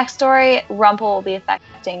Rumple's backstory, Rumple will be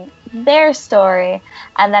affecting their story,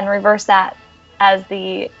 and then reverse that as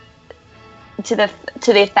to the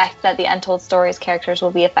effect that the Untold Stories characters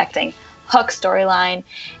will be affecting Hook's storyline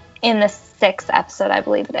in the 6th episode, I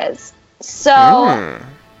believe it is. So,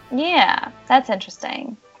 yeah, that's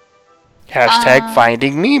interesting. Hashtag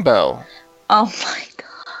Finding Nemo. Oh my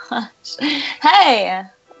gosh. Hey!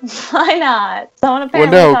 Why not? Well,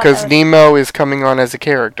 no, because Nemo is coming on as a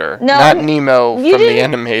character. No, not Nemo from the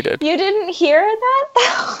animated. You didn't hear that?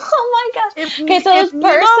 Oh my gosh.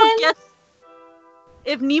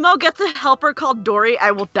 If Nemo gets a helper called Dory, I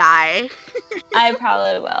will die. I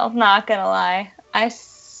probably will. Not gonna lie. I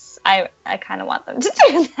kind of want them to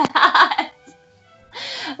do that.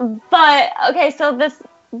 But, okay, so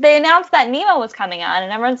they announced that Nemo was coming on,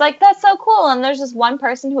 and everyone's like, that's so cool. And there's this one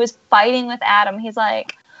person who is fighting with Adam. He's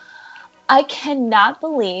like, I cannot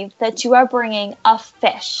believe that you are bringing a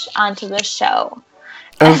fish onto the show.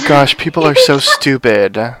 Oh gosh, people are so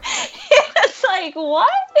stupid. It's like, what?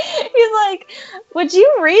 He's like, would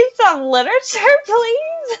you read some literature,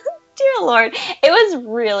 please? Dear Lord. It was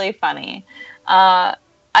really funny. I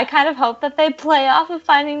kind of hope that they play off of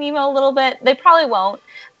Finding Nemo a little bit. They probably won't.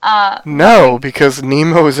 No, because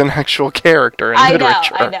Nemo is an actual character in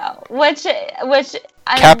literature. I know. Which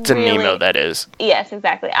Captain Nemo, that is. Yes,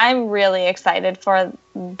 exactly. I'm really excited for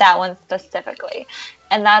that one specifically.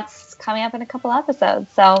 And that's coming up in a couple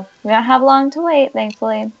episodes, so we don't have long to wait,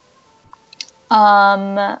 thankfully.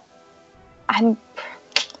 I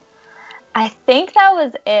think that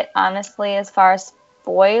was it, honestly, as far as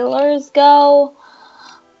spoilers go.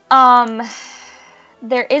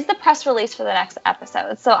 There is the press release for the next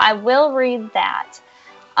episode, so I will read that.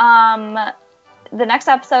 The next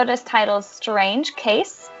episode is titled Strange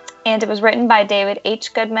Case, and it was written by David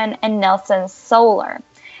H. Goodman and Nelson Solar.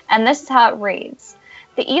 And this is how it reads.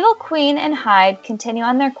 The Evil Queen and Hyde continue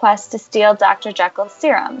on their quest to steal Dr. Jekyll's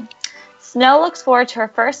serum. Snow looks forward to her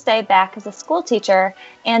first day back as a school teacher,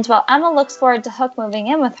 and while Emma looks forward to Hook moving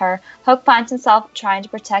in with her, Hook finds himself trying to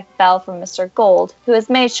protect Belle from Mr. Gold, who has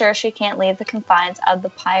made sure she can't leave the confines of the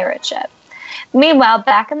pirate ship. Meanwhile,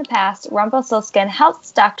 back in the past, Rumpelstiltskin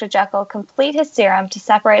helps Dr. Jekyll complete his serum to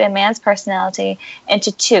separate a man's personality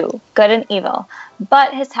into two, good and evil,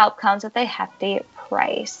 but his help comes with a hefty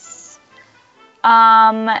price.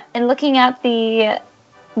 In looking at the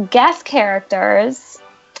guest characters,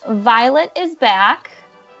 Violet is back.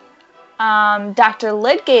 Dr.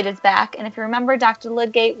 Lydgate is back, and if you remember, Dr.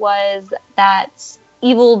 Lydgate was that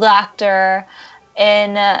evil doctor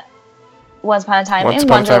in Once Upon a Time in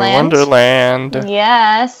Wonderland.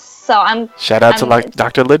 Yes. So Shout out to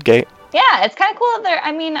Dr. Lydgate. Yeah, it's kind of cool that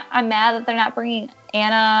I'm mad that they're not bringing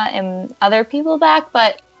Anna and other people back,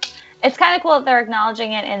 but it's kind of cool that they're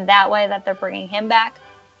acknowledging it in that way, that they're bringing him back.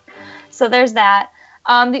 So there's that.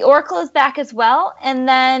 The Oracle is back as well, and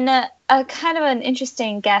then a kind of an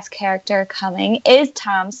interesting guest character coming is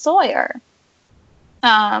Tom Sawyer.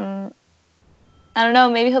 I don't know,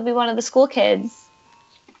 maybe he'll be one of the school kids.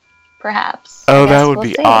 Perhaps. Oh, that would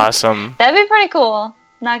be awesome. That'd be pretty cool.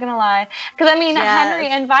 Not gonna lie, because Henry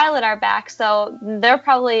and Violet are back, so they're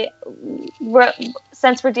probably,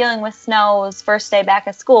 since we're dealing with Snow's first day back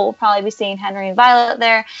at school, we'll probably be seeing Henry and Violet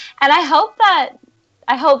there. And I hope that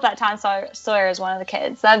Tom Sawyer is one of the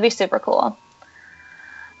kids. That'd be super cool.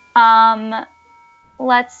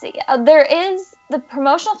 Let's see. The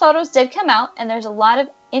promotional photos did come out, and there's a lot of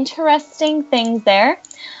interesting things there.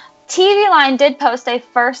 TV Line did post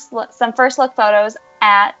some first look photos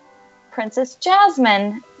at Princess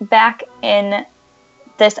Jasmine back in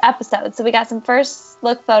this episode. So we got some first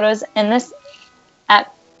look photos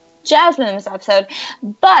at Jasmine in this episode.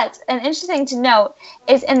 But an interesting to note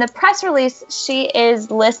is in the press release, she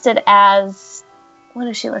is listed as, what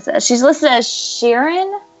is she listed as? She's listed as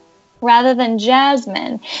Sharon rather than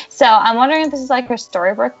Jasmine. So I'm wondering if this is like her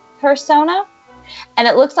Storybrooke persona. And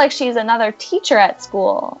it looks like she's another teacher at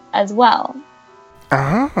school as well.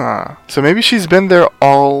 Ah, so maybe she's been there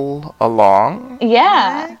all along?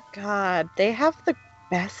 Yeah. Oh my God, they have the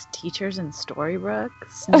best teachers in Storybrooke.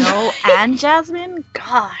 Snow and Jasmine?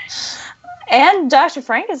 Gosh. And Dr.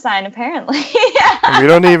 Frankenstein, apparently. We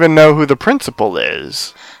don't even know who the principal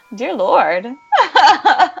is. Dear Lord.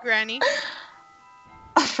 Granny.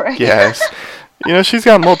 Yes. She's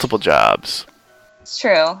got multiple jobs. It's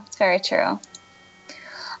true. It's very true.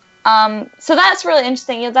 So that's really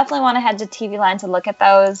interesting. You'll definitely want to head to TV Line to look at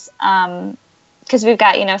those, because we've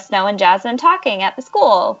got, Snow and Jasmine talking at the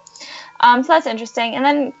school. So that's interesting. And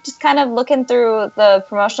then just kind of looking through the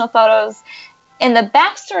promotional photos, in the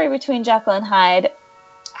backstory between Jekyll and Hyde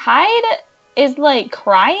is like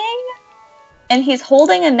crying, and he's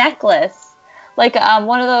holding a necklace, like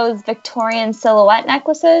one of those Victorian silhouette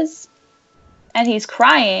necklaces, and he's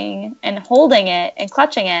crying and holding it and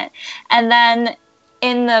clutching it. And then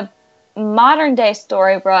in the modern day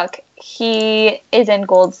Storybrooke, he is in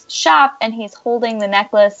Gold's shop and he's holding the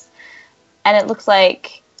necklace, and it looks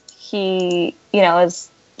like he, is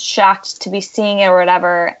shocked to be seeing it or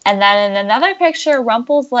whatever. And then in another picture,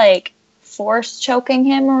 Rumpel's like force choking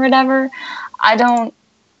him or whatever. I don't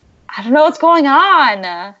know what's going on.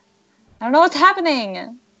 I don't know what's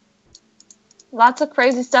happening. Lots of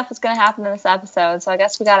crazy stuff is going to happen in this episode, so I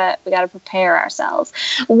guess we gotta prepare ourselves.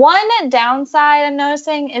 One downside I'm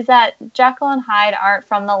noticing is that Jekyll and Hyde aren't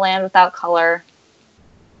from the land without color.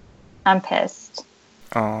 I'm pissed.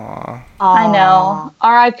 Aww. I know.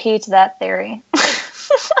 R.I.P. to that theory.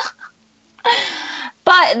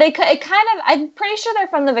 But I'm pretty sure they're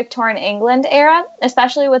from the Victorian England era,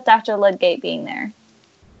 especially with Dr. Lydgate being there.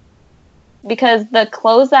 Because the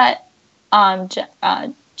clothes that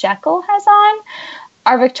Jekyll has on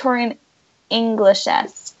are Victorian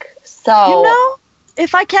English-esque. So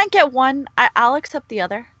if I can't get one, I'll accept the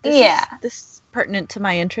other. This is pertinent to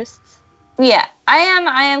my interests. Yeah, I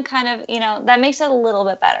am kind of, that makes it a little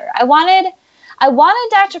bit better. I I wanted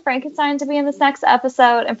Dr. Frankenstein to be in this next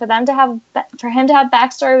episode, and for him to have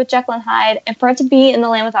backstory with Jekyll and Hyde, and for it to be in The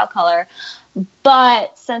Land Without Color.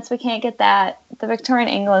 But since we can't get that, the Victorian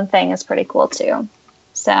England thing is pretty cool too.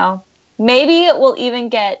 So maybe we'll even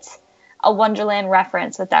get a Wonderland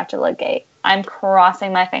reference with Dr. Lydgate. I'm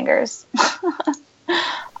crossing my fingers.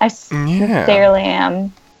 I sincerely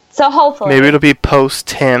am. So hopefully. Maybe it'll be post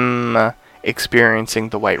him experiencing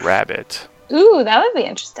the White Rabbit. Ooh, that would be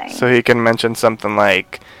interesting. So he can mention something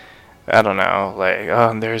like, I don't know, like,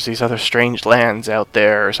 oh, there's these other strange lands out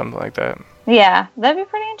there or something like that. Yeah, that'd be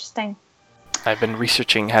pretty interesting. I've been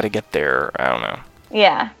researching how to get there. I don't know.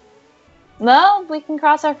 Yeah. Well, we can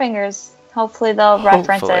cross our fingers. Hopefully they'll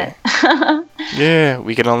reference it. Yeah,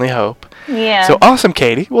 we can only hope. Yeah. So awesome,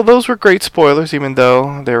 Katie. Well, those were great spoilers, even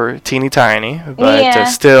though they were teeny tiny, but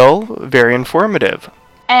still very informative.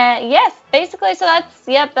 Yes, basically. So that's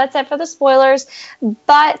it for the spoilers.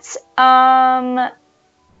 But there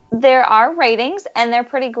are ratings, and they're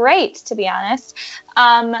pretty great, to be honest.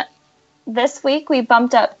 This week we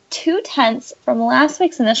bumped up 0.2 from last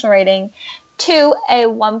week's initial rating to a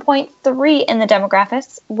 1.3 in the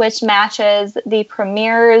demographics, which matches the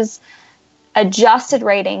premiere's adjusted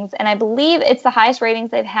ratings, and I believe it's the highest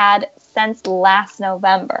ratings they've had since last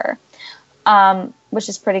November, which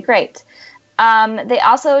is pretty great. They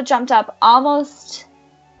also jumped up almost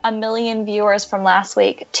 1 million viewers from last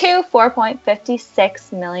week to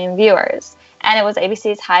 4.56 million viewers, and it was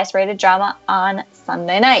ABC's highest rated drama on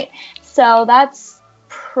Sunday night. So that's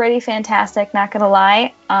pretty fantastic, not gonna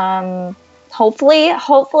lie. Hopefully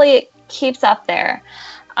it keeps up there.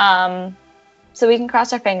 So we can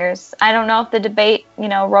cross our fingers. I don't know if the debate,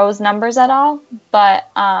 rose numbers at all, but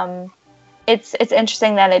it's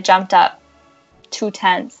interesting that it jumped up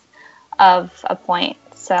 0.2 of a point.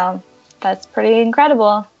 So that's pretty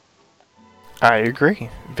incredible. I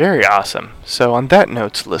agree. Very awesome. So on that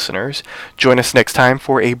note, listeners, join us next time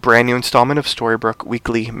for a brand new installment of Storybrooke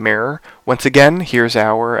Weekly Mirror. Once again, here's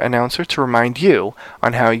our announcer to remind you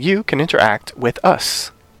on how you can interact with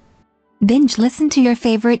us. Binge listen to your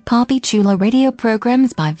favorite Poppy Chulo Radio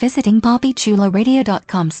programs by visiting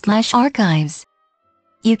poppychuloradio.com/archives.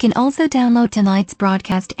 You can also download tonight's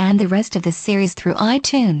broadcast and the rest of the series through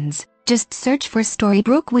iTunes. Just search for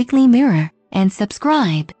Storybrooke Weekly Mirror and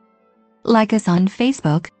subscribe. Like us on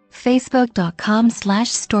Facebook,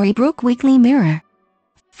 facebook.com/Storybrooke Weekly Mirror.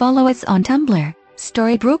 Follow us on Tumblr,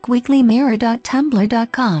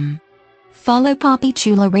 storybrookweeklymirror.tumblr.com. Follow Poppy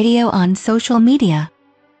Chulo Radio on social media.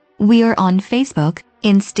 We are on Facebook,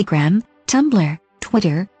 Instagram, Tumblr,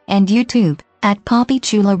 Twitter, and YouTube at Poppy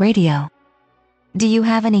Chulo Radio. Do you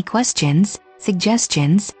have any questions,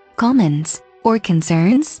 suggestions, comments, or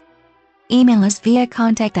concerns? Email us via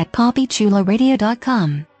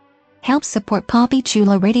contact@poppychuloradio.com. Help support Poppy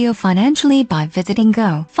Chulo Radio financially by visiting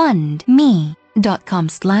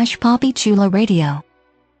gofundme.com/poppychuloradio.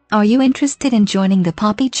 Are you interested in joining the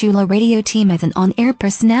Poppy Chulo Radio team as an on-air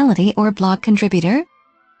personality or blog contributor?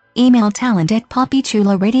 Email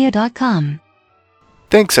talent@poppychuloradio.com.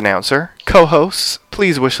 Thanks, announcer. Co-hosts,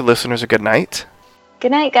 please wish the listeners a good night.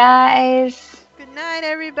 Good night, guys. Good night,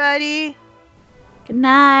 everybody. Good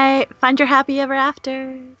night. Find your happy ever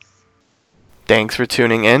afters. Thanks for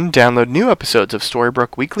tuning in. Download new episodes of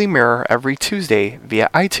Storybrooke Weekly Mirror every Tuesday via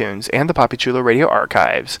iTunes and the Poppy Chulo Radio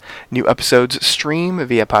archives. New episodes stream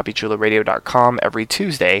via poppychuloradio.com every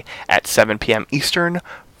Tuesday at 7 p.m. Eastern,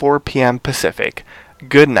 4 p.m. Pacific.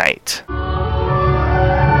 Good night.